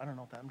here. I don't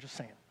know that. I'm just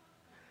saying.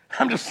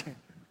 I'm going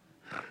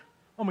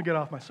to get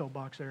off my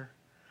soapbox there.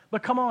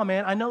 But come on,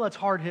 man. I know that's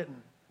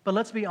hard-hitting. But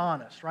let's be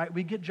honest, right?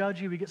 We get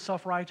judgy, we get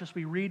self-righteous,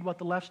 we read what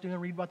the left's doing,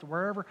 read what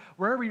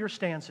wherever your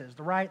stance is,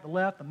 the right, the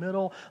left, the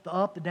middle, the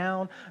up, the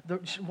down,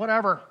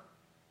 whatever.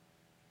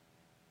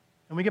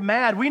 And we get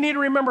mad. We need to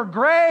remember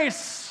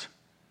grace.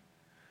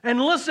 And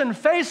listen,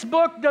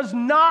 Facebook does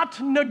not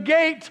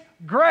negate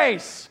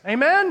grace.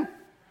 Amen?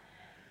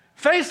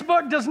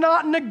 Facebook does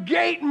not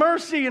negate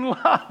mercy and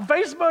love.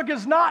 Facebook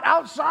is not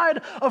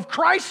outside of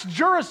Christ's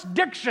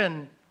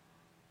jurisdiction.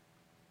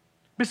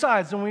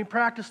 Besides, when we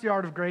practice the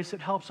art of grace,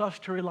 it helps us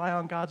to rely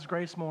on God's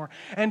grace more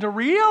and to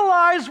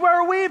realize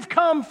where we've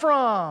come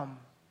from.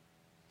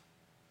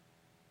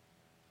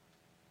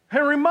 It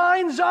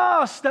reminds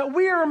us that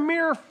we are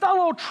mere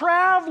fellow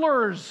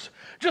travelers.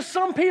 Just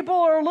some people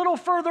are a little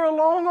further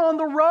along on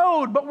the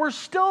road, but we're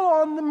still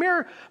on the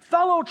mere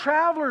fellow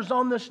travelers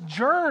on this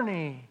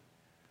journey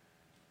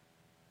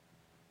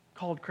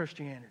called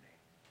Christianity.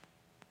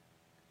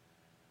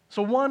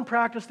 So 1,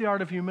 practice the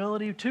art of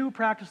humility. 2,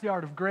 practice the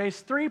art of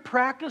grace. 3,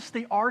 practice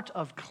the art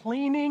of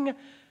cleaning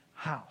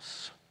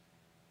house.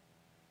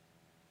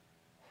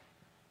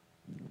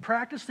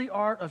 Practice the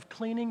art of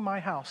cleaning my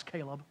house,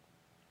 Caleb.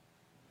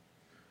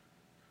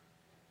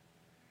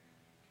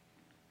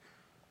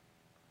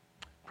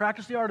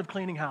 Practice the art of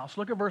cleaning house.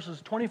 Look at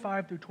verses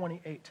 25 through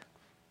 28.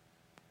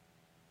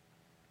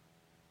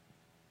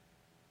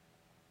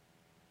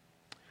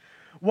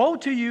 Woe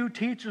to you,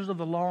 teachers of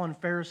the law and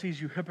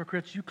Pharisees, you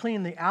hypocrites! You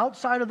clean the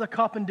outside of the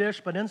cup and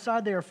dish, but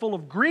inside they are full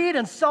of greed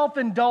and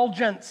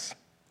self-indulgence.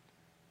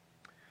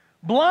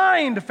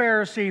 Blind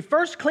Pharisee,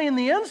 first clean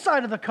the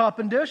inside of the cup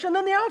and dish, and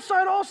then the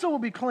outside also will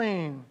be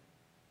clean.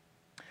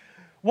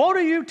 Woe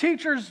to you,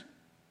 teachers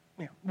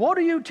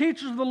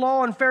of the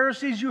law and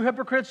Pharisees, you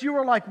hypocrites! You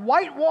are like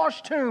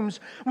whitewashed tombs,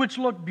 which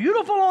look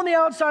beautiful on the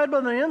outside, but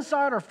on the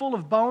inside are full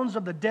of bones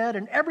of the dead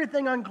and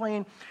everything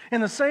unclean.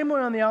 In the same way,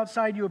 on the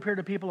outside you appear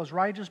to people as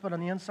righteous, but on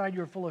the inside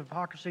you are full of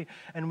hypocrisy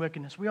and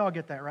wickedness. We all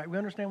get that, right? We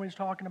understand what he's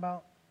talking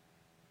about?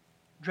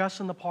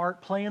 Dressing the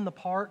part, playing the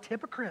part,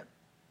 hypocrite.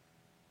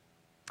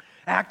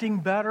 Acting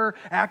better,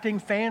 acting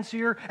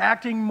fancier,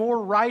 acting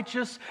more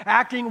righteous,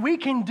 we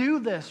can do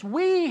this.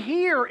 We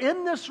here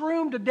in this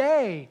room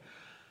today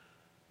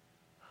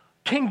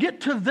can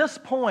get to this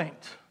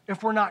point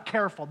if we're not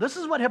careful. This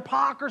is what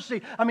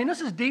hypocrisy,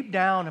 this is deep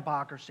down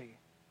hypocrisy.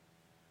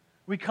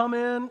 We come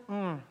in,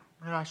 and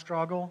I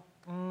struggle.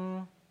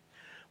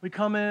 We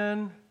come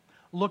in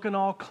looking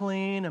all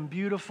clean and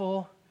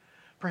beautiful.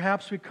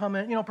 Perhaps we come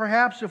in,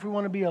 perhaps if we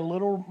want to be a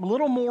little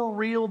more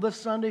real this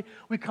Sunday,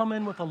 we come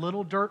in with a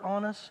little dirt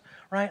on us,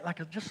 right?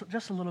 Like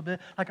just a little bit.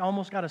 Like I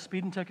almost got a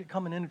speeding ticket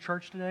coming into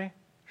church today.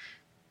 Shh.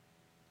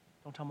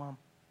 Don't tell Mom.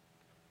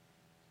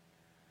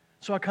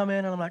 So I come in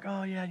and I'm like,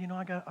 oh yeah,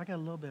 I got a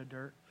little bit of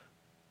dirt.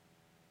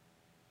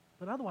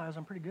 But otherwise,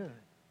 I'm pretty good.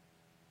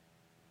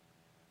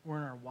 We're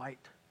in our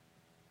white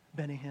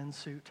Benny Hinn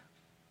suit.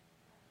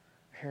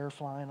 Hair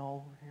flying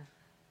all over here.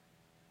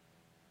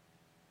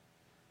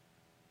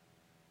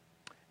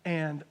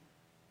 And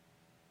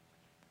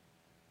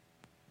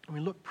we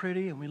look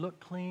pretty and we look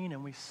clean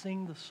and we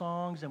sing the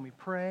songs and we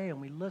pray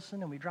and we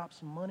listen and we drop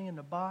some money in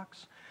the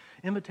box.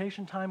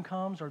 Invitation time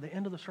comes or the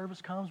end of the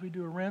service comes, we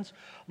do a rinse.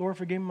 Lord,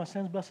 forgive me my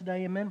sins, blessed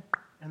day, amen.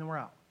 And then we're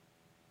out.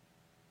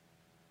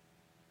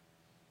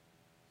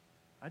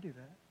 I do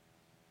that.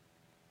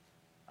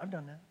 I've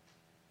done that.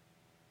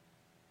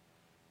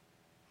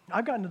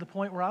 I've gotten to the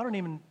point where I don't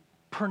even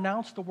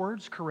pronounce the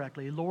words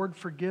correctly. Lord,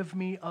 forgive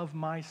me of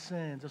my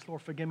sins. It's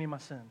Lord, forgive me my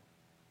sin.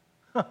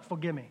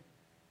 Forgive me.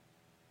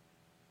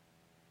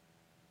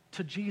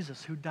 To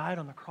Jesus who died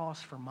on the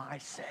cross for my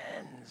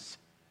sins.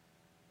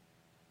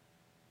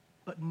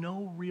 But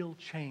no real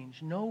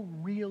change, no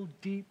real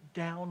deep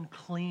down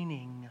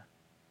cleaning.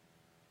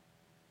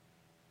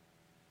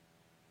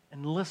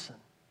 And listen,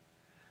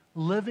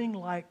 living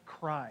like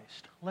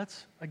Christ.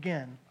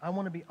 Again, I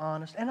want to be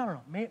honest. And I don't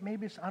know,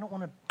 maybe I don't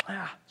want to,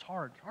 it's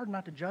hard. It's hard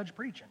not to judge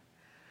preaching.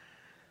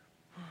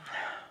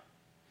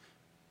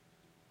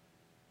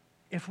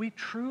 If we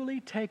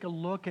truly take a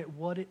look at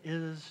what it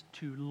is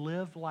to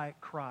live like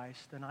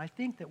Christ, then I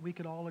think that we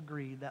could all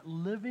agree that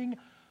living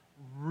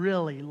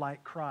really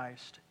like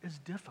Christ is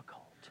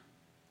difficult.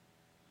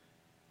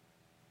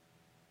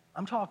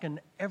 I'm talking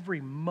every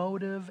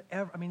motive,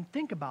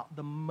 think about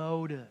the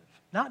motive.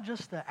 Not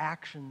just the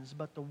actions,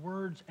 but the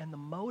words and the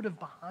motive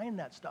behind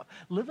that stuff.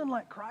 Living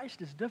like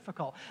Christ is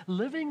difficult.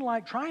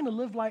 Trying to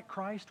live like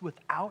Christ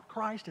without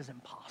Christ is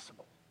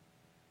impossible.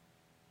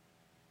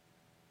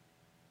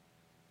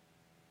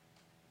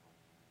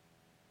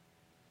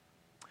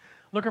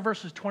 Look at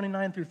verses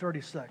 29 through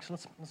 36.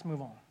 Let's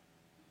move on.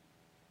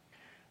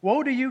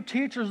 Woe to you,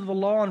 teachers of the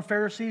law and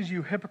Pharisees,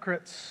 you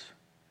hypocrites!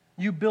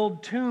 You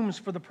build tombs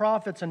for the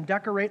prophets and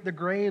decorate the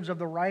graves of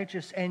the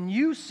righteous, and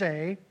you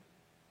say,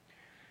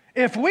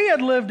 if we had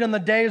lived in the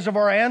days of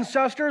our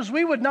ancestors,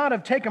 we would not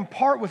have taken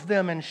part with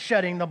them in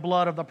shedding the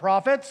blood of the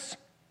prophets.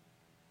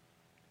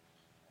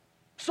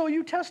 So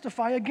you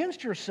testify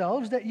against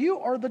yourselves that you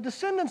are the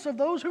descendants of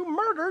those who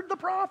murdered the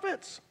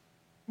prophets.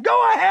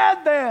 Go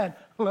ahead then.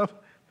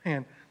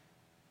 Man,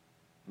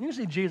 you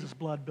see Jesus'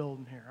 blood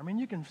building here.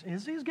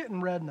 He's getting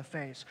red in the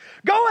face.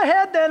 Go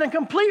ahead then and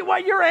complete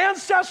what your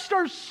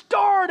ancestors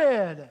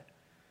started.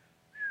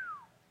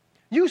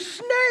 You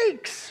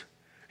snakes!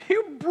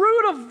 You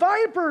brood of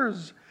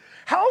vipers!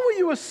 How will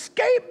you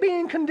escape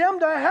being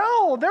condemned to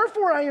hell?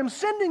 Therefore I am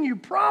sending you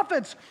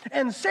prophets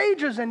and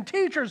sages and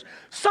teachers.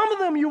 Some of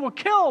them you will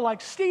kill,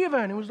 like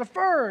Stephen, who was the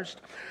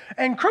first,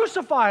 and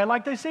crucify,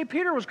 like they say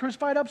Peter was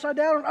crucified upside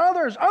down, and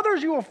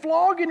others you will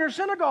flog in your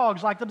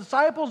synagogues, like the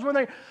disciples when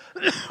they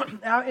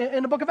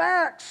in the book of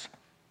Acts.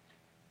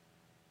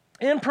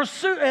 And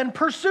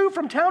pursue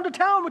from town to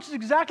town, which is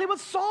exactly what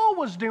Saul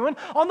was doing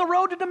on the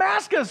road to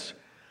Damascus.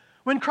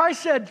 When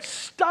Christ said,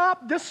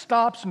 stop, this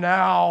stops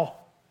now.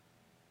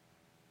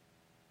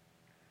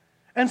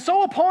 And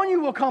so upon you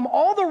will come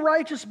all the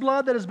righteous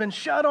blood that has been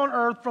shed on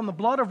earth, from the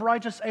blood of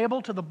righteous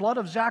Abel to the blood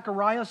of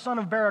Zachariah, son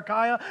of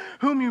Berechiah,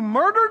 whom you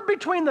murdered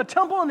between the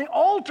temple and the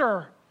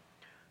altar.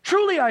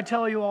 Truly, I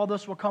tell you, all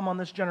this will come on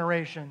this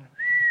generation.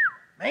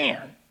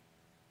 Man.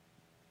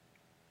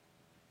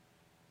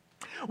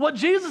 What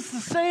Jesus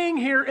is saying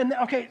here, when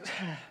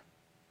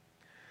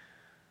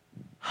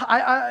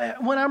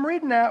I'm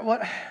reading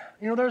that,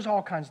 there's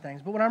all kinds of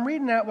things, but when I'm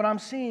reading that, what I'm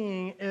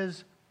seeing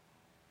is,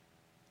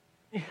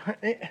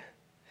 it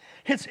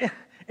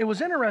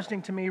was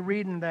interesting to me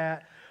reading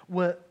that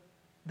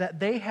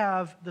they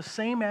have the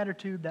same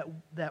attitude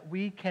that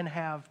we can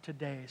have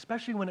today,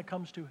 especially when it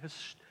comes to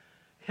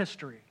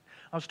history.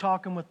 I was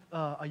talking with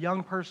a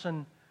young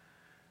person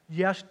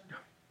yesterday,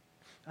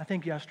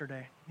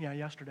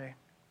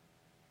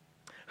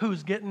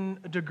 who's getting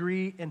a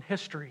degree in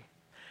history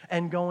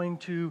and going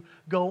to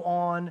go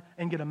on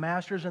and get a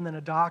master's and then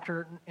a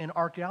doctorate in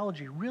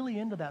archaeology, really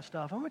into that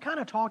stuff. And we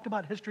kind of talked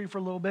about history for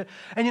a little bit.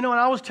 And and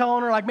I was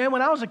telling her, like, man,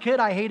 when I was a kid,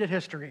 I hated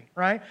history,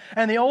 right?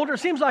 And it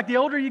seems like the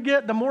older you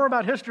get, the more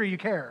about history you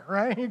care,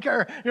 right?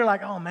 You're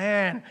like, oh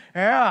man,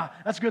 yeah,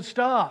 that's good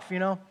stuff,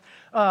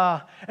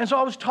 And so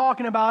I was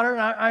talking about her,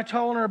 and I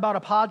told her about a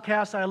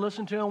podcast I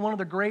listened to, and one of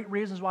the great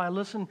reasons why I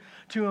listened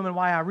to him and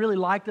why I really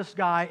like this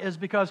guy is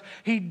because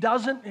he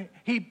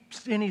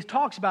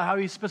talks about how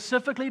he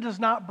specifically does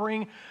not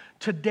bring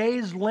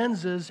today's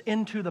lenses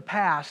into the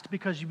past,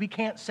 because we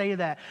can't say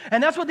that.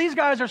 And that's what these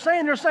guys are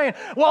saying. They're saying,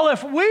 well,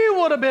 if we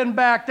would have been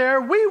back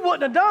there, we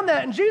wouldn't have done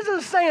that. And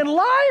Jesus is saying,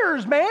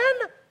 liars, man.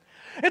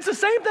 It's the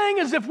same thing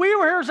as if we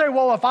were here and say,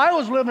 well, if I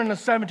was living in the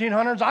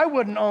 1700s, I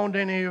wouldn't owned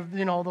any of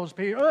those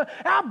people.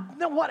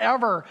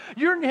 Whatever.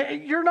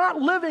 You're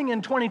not living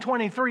in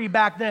 2023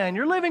 back then.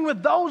 You're living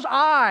with those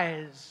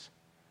eyes.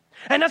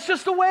 And that's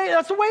just the way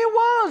it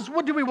was.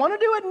 What, do we want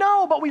to do it?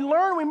 No, but we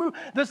learn, we move.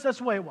 That's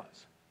the way it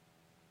was.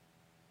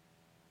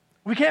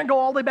 We can't go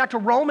all the way back to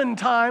Roman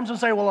times and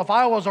say, well, if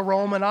I was a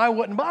Roman, I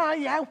wouldn't. But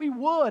yeah, we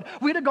would.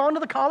 We'd have gone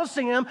to the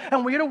Colosseum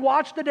and we'd have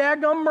watched the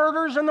daggum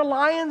murders and the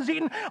lions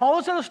eating all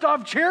this other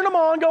stuff, cheering them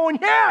on, going,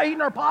 yeah,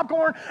 eating our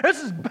popcorn.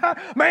 This is,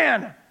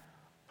 man,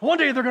 one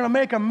day they're going to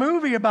make a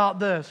movie about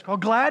this called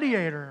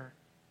Gladiator.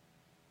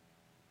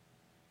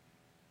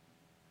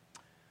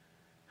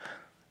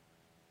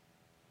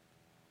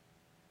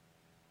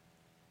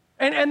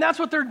 And that's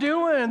what they're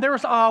doing. They were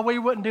saying, we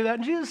wouldn't do that.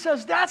 And Jesus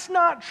says, that's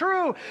not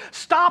true.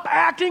 Stop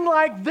acting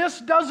like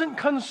this doesn't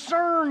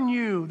concern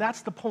you.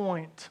 That's the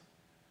point.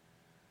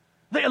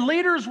 The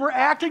leaders were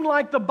acting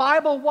like the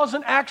Bible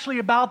wasn't actually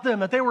about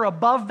them, that they were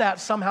above that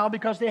somehow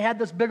because they had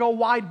this big old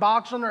wide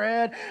box on their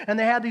head and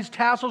they had these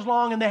tassels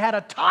long and they had a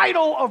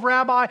title of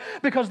rabbi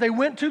because they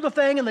went to the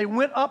thing and they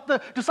went up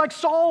just like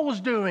Saul was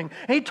doing.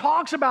 And he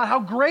talks about how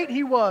great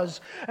he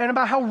was and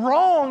about how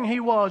wrong he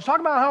was.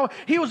 Talking about how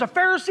he was a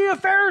Pharisee of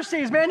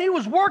Pharisees, man. He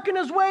was working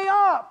his way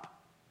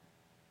up.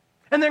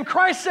 And then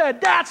Christ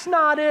said, that's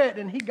not it.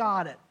 And he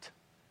got it.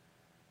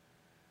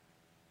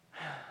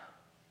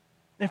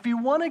 If you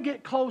want to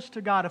get close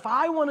to God, if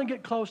I want to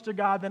get close to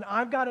God, then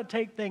I've got to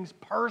take things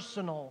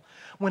personal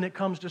when it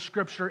comes to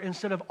Scripture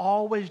instead of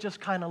always just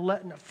kind of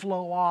letting it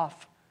flow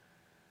off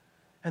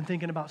and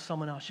thinking about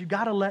someone else. You've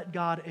got to let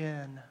God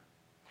in.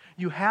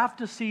 You have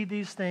to see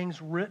these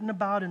things written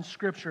about in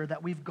Scripture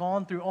that we've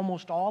gone through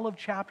almost all of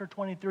chapter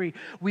 23.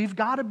 We've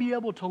got to be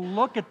able to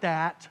look at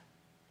that.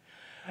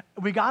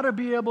 We got to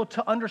be able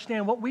to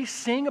understand what we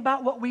sing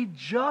about, what we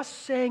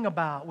just sang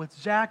about with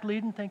Zach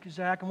leading. Thank you,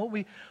 Zach. And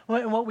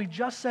what we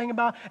just sang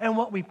about, and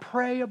what we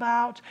pray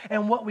about,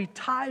 and what we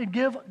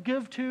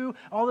give to,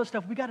 all this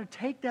stuff. We got to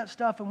take that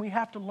stuff, and we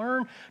have to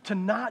learn to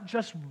not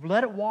just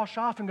let it wash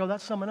off and go,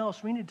 that's someone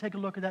else. We need to take a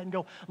look at that and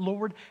go,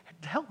 Lord,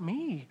 help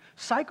me.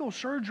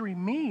 Psychosurgery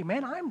me,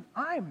 man.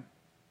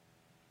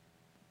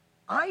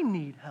 I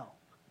need help.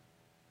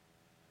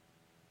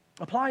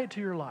 Apply it to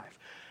your life.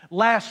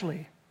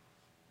 Lastly,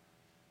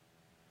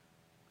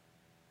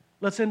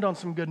 let's end on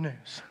some good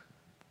news.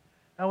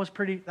 That was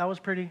pretty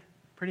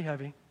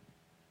heavy.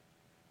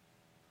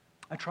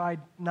 I tried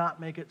not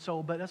make it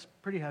so, but that's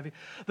pretty heavy.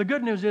 The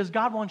good news is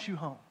God wants you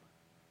home.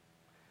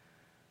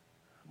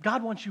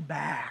 God wants you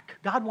back.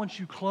 God wants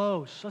you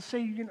close. Let's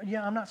say,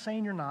 I'm not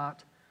saying you're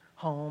not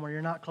home or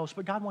you're not close,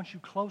 but God wants you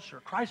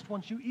closer. Christ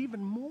wants you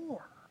even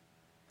more.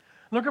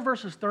 Look at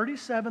verses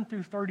 37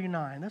 through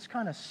 39. This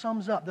kind of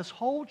sums up this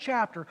whole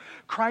chapter.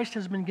 Christ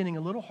has been getting a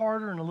little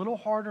harder and a little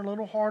harder and a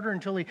little harder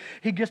until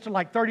he gets to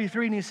like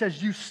 33 and he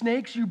says, you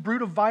snakes, you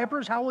brood of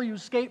vipers, how will you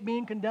escape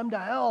being condemned to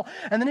hell?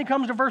 And then he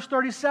comes to verse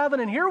 37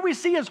 and here we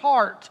see his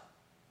heart.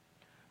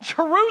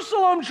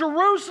 Jerusalem,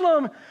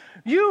 Jerusalem,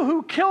 you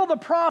who kill the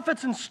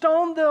prophets and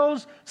stone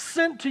those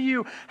sent to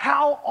you,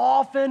 how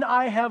often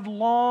I have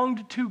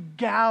longed to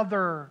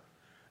gather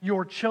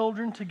your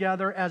children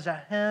together as a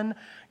hen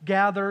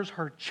gathers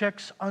her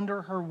chicks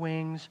under her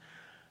wings,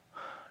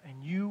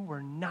 and you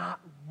were not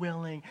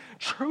willing.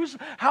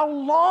 How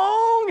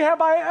long have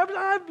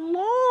I've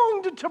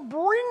longed to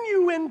bring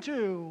you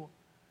into?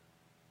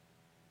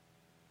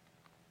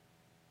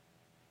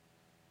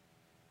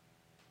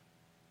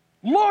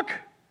 Look,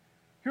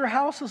 your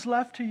house is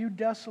left to you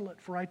desolate,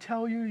 for I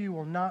tell you, you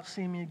will not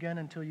see me again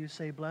until you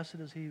say, blessed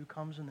is he who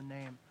comes in the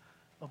name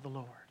of the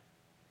Lord.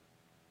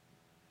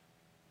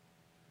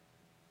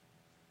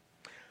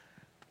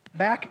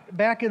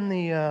 Back in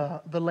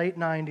the late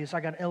 90s, I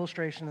got an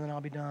illustration and then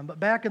I'll be done. But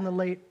back in the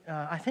late,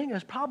 I think it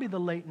was probably the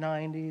late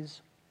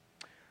 90s,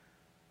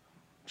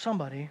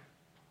 somebody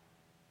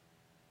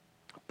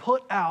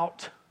put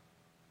out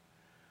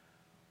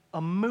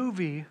a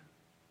movie,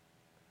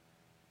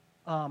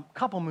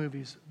 couple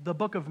movies, the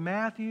book of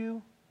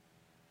Matthew,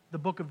 the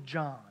book of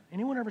John.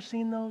 Anyone ever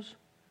seen those?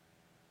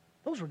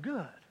 Those were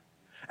good.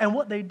 And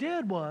what they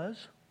did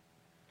was,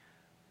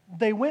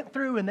 they went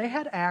through and they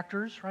had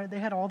actors, right? They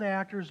had all the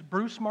actors.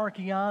 Bruce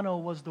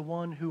Marchiano was the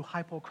one who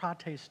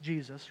Hippocrates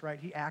Jesus, right?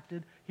 He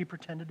acted, he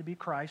pretended to be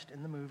Christ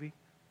in the movie.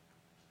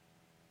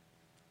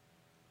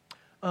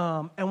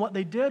 And what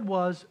they did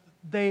was,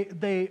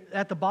 they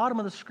at the bottom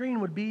of the screen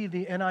would be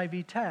the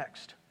NIV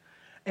text.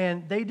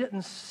 And they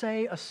didn't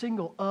say a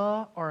single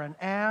or an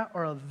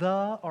or a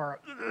the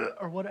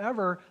or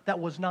whatever that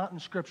was not in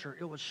Scripture.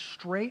 It was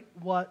straight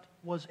what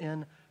was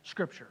in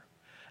Scripture.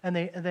 And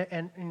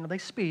they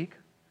speak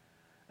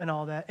and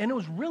all that. And it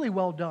was really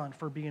well done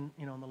for being,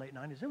 in the late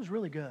 90s. It was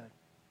really good.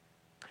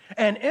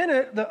 And in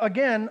it,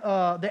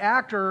 the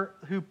actor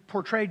who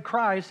portrayed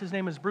Christ, his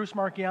name is Bruce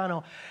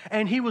Marchiano,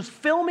 and he was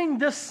filming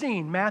this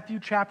scene, Matthew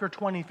chapter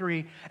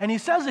 23, and he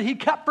says that he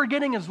kept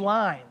forgetting his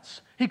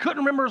lines. He couldn't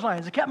remember his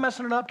lines. He kept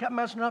messing it up,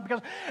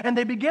 and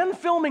they began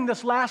filming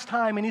this last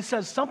time, and he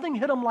says something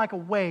hit him like a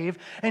wave,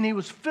 and he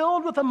was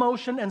filled with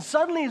emotion, and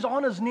suddenly he's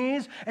on his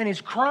knees, and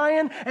he's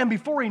crying, and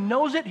before he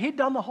knows it, he'd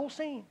done the whole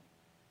scene.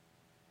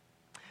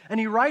 And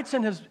he writes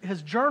in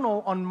his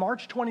journal on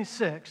March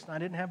 26th, I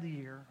didn't have the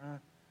year,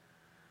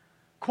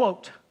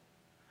 quote,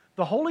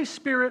 "The Holy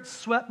Spirit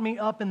swept me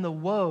up in the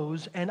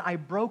woes, and I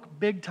broke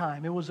big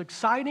time. It was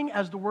exciting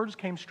as the words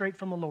came straight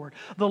from the Lord.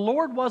 The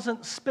Lord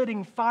wasn't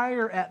spitting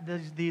fire at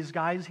these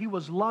guys. He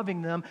was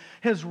loving them.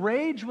 His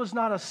rage was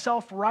not a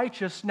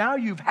self-righteous, now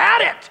you've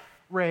had it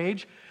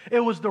rage. It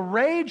was the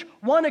rage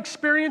one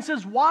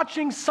experiences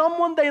watching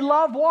someone they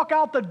love walk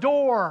out the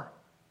door.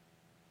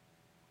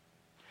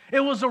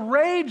 It was a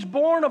rage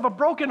born of a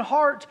broken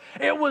heart.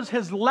 It was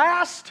his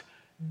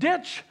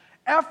last-ditch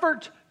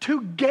effort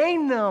to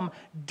gain them,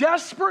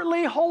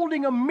 desperately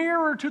holding a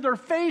mirror to their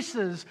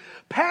faces,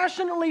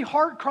 passionately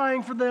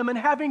heart-crying for them, and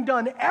having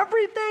done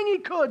everything he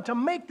could to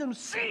make them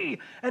see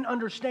and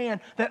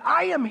understand that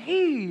I am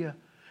he,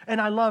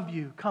 and I love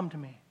you. Come to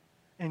me,"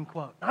 end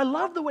quote. I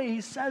love the way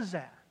he says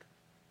that.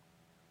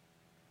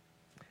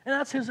 And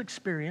that's his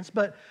experience,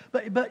 but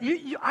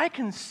I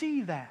can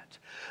see that.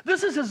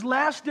 This is his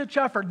last-ditch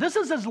effort. This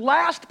is his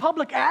last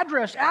public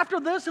address. After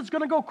this, it's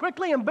going to go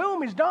quickly, and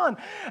boom, he's done.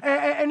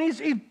 And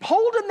he's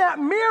holding that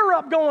mirror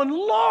up going,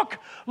 look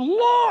at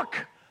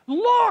what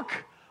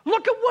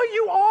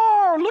you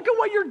are. Look at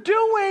what you're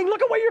doing.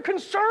 Look at what you're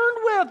concerned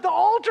with, the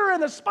altar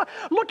and the spot.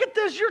 Look at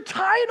this. You're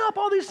tying up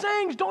all these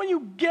things. Don't you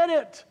get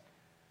it?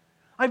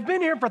 I've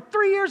been here for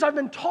 3 years. I've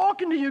been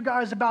talking to you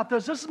guys about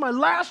this. This is my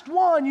last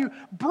one. You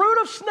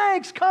brood of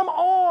snakes, come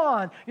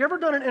on. You ever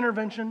done an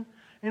intervention?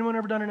 Anyone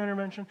ever done an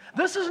intervention?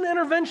 This is an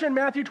intervention,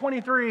 Matthew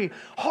 23.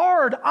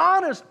 Hard,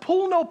 honest,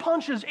 pull no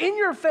punches, in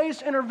your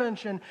face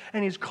intervention.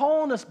 And he's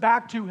calling us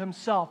back to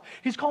himself.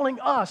 He's calling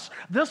us.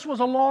 This was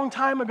a long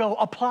time ago.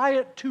 Apply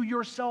it to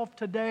yourself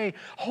today.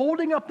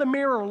 Holding up the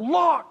mirror,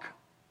 look.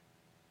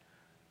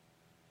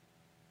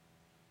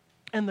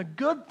 And the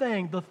good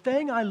thing, the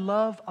thing I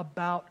love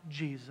about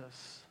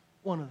Jesus,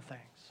 one of the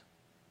things,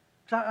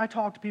 I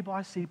talk to people,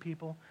 I see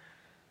people,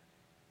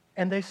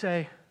 and they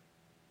say,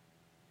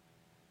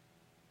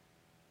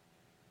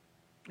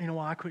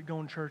 I quit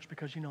going to church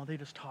because, they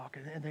just talk,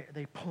 and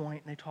they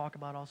point, and they talk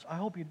about us. I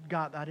hope you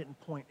got that I didn't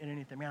point at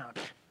anything.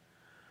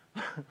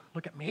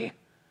 Look at me.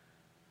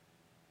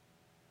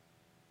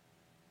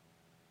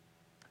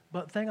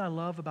 But the thing I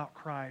love about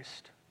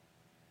Christ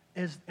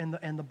and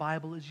the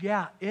Bible is,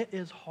 it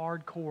is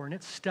hardcore and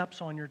it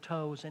steps on your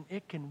toes and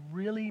it can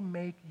really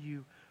make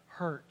you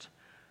hurt.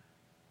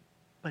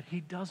 But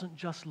he doesn't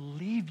just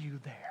leave you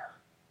there.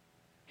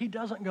 He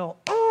doesn't go,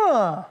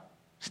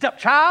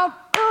 stepchild,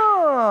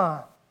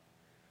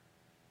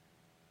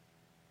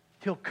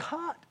 He'll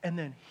cut and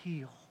then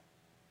heal.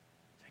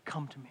 Say,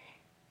 come to me.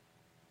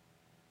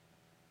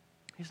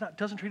 He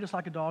doesn't treat us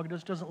like a dog. He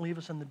doesn't leave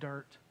us in the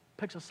dirt.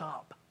 Picks us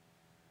up.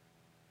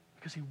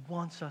 Because he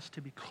wants us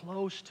to be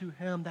close to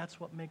him. That's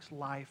what makes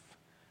life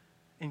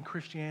in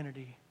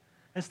Christianity.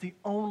 It's the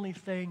only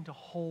thing to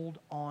hold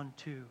on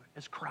to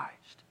is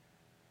Christ.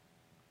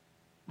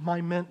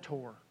 My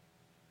mentor,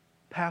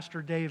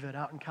 Pastor David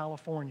out in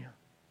California.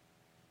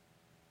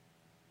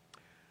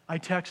 I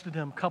texted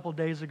him a couple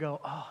days ago.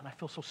 And I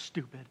feel so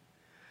stupid.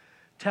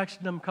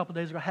 Texted him a couple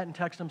days ago. I hadn't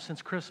texted him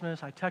since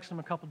Christmas. I texted him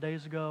a couple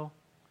days ago.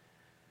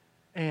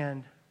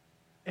 And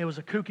it was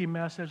a kooky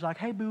message like,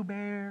 hey, Boo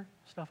Bear,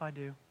 stuff I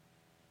do.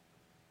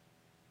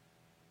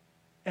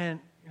 And,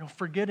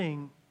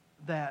 forgetting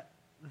that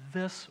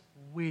this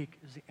week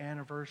is the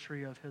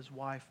anniversary of his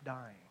wife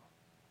dying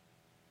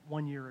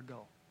 1 year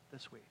ago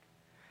this week.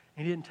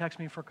 And he didn't text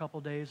me for a couple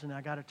of days, and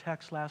I got a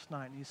text last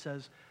night, and he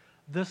says,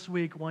 this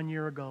week, 1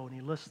 year ago, and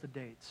he lists the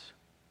dates.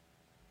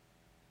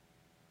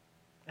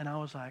 And I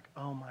was like,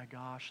 oh my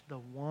gosh, the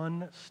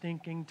one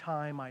stinking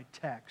time I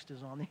text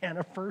is on the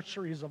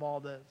anniversaries of all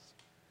this.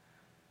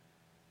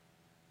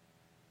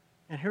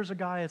 And here's a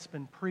guy that's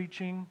been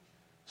preaching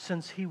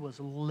since he was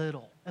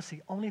little. That's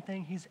the only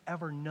thing he's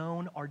ever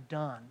known or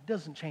done.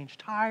 Doesn't change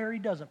tire,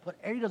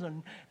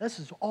 this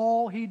is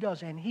all he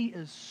does. And he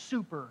is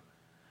super.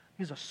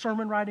 He's a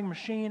sermon writing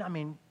machine. I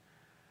mean,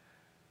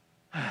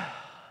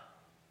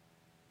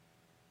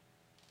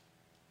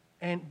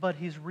 but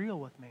he's real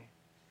with me.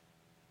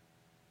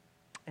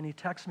 And he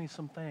texts me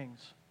some things.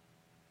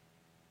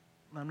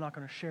 And I'm not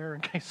going to share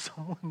in case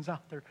someone's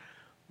out there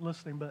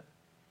listening, but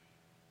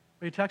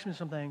he texts me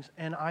some things,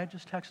 and I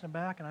just text him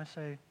back, and I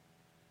say,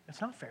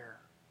 it's not fair.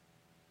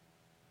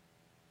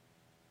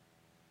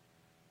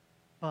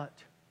 But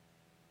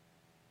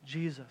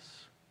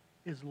Jesus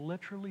is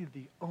literally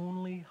the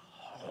only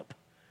hope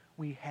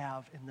we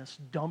have in this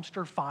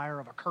dumpster fire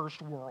of a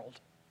cursed world.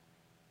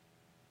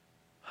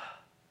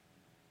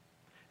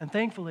 And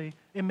thankfully,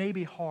 it may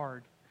be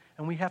hard,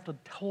 and we have to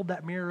hold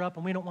that mirror up,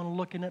 and we don't want to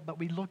look in it, but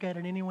we look at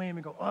it anyway, and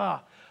we go,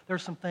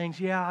 there's some things.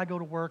 Yeah, I go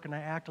to work, and I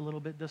act a little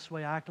bit this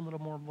way. I act a little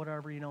more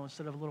whatever,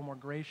 instead of a little more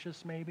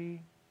gracious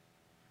maybe.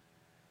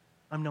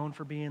 I'm known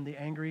for being the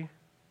angry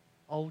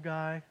old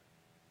guy.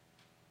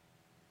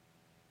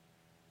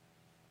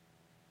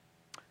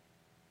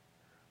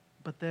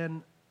 But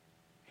then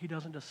he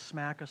doesn't just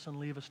smack us and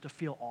leave us to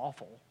feel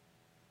awful.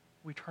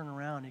 We turn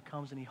around, he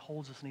comes and he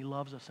holds us and he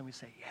loves us, and we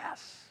say,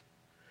 yes.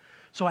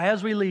 So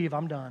as we leave,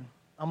 I'm done.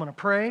 I'm going to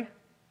pray,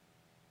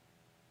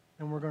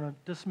 and we're going to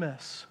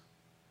dismiss.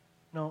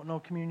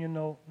 No communion,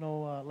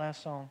 no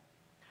last song.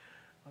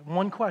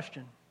 One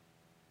question.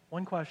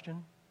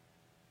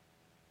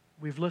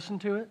 We've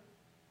listened to it.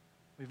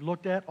 We've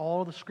looked at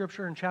all the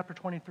scripture in chapter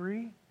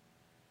 23.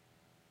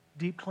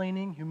 Deep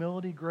cleaning,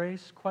 humility,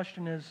 grace.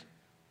 Question is,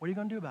 what are you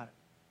going to do about it?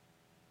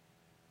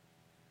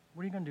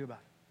 What are you going to do about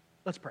it?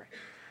 Let's pray.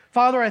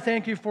 Father, I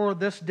thank you for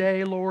this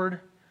day,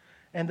 Lord,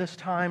 and this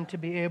time to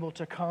be able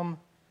to come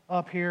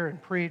up here and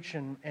preach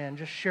and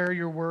just share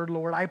your word,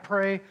 Lord. I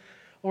pray,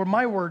 Lord,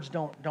 my words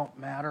don't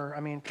matter.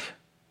 I mean,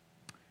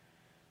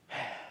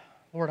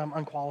 Lord, I'm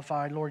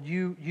unqualified. Lord,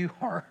 you're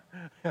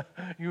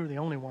the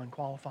only one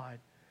qualified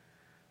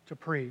to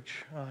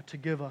preach, to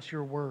give us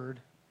your word.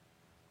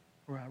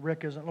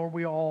 Rick isn't. Lord,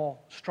 we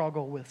all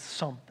struggle with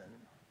something.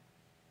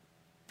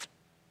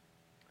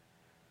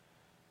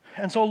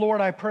 And so,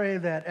 Lord, I pray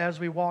that as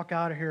we walk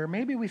out of here,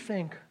 maybe we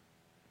think,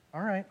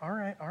 all right.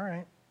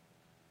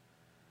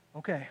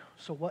 Okay,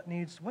 so what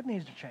needs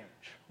to change?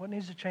 What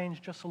needs to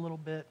change just a little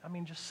bit? I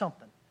mean, just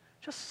something.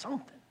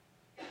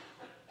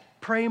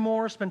 Pray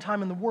more, spend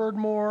time in the Word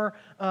more,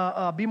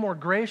 be more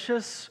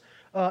gracious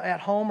at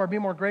home or be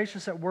more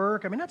gracious at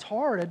work. I mean, that's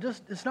hard.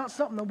 It's not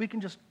something that we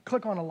can just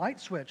click on a light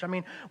switch. I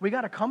mean, we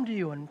got to come to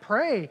you and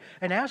pray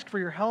and ask for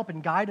your help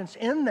and guidance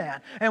in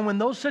that. And when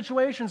those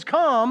situations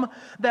come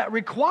that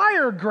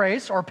require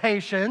grace or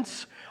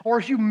patience or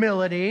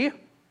humility,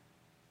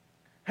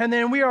 and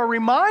then we are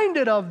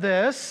reminded of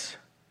this,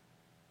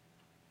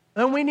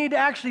 then we need to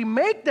actually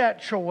make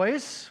that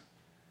choice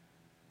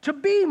to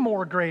be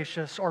more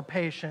gracious or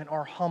patient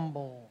or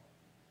humble.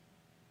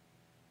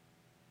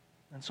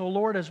 And so,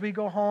 Lord, as we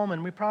go home,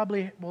 and we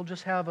probably will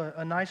just have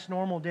a nice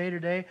normal day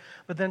today,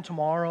 but then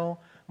tomorrow,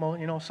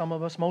 most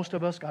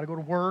of us got to go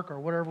to work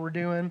or whatever we're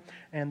doing,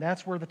 and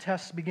that's where the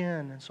tests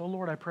begin. And so,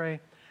 Lord, I pray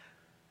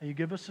that you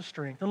give us the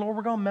strength. And Lord,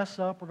 we're going to mess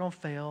up, we're going to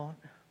fail.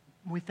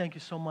 We thank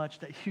you so much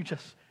that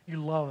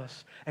you love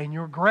us and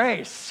your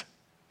grace.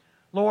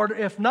 Lord,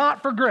 if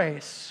not for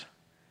grace,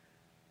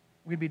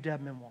 we'd be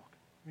dead men walking.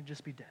 We'd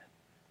just be dead.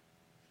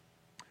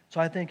 So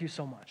I thank you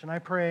so much. And I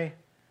pray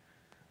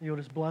you'll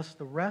just bless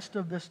the rest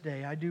of this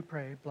day. I do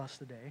pray, bless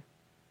the day.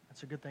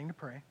 That's a good thing to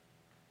pray.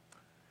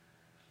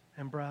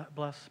 And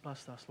bless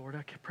us, Lord.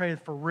 I pray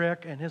for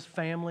Rick and his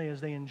family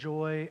as they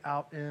enjoy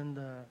out in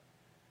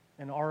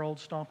our old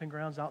stomping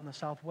grounds out in the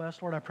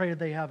Southwest. Lord, I pray that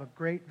they have a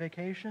great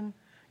vacation,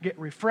 get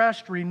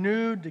refreshed,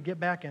 renewed to get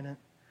back in it.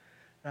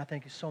 And I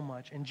thank you so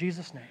much. In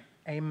Jesus' name,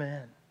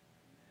 amen.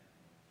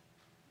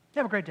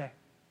 Have a great day.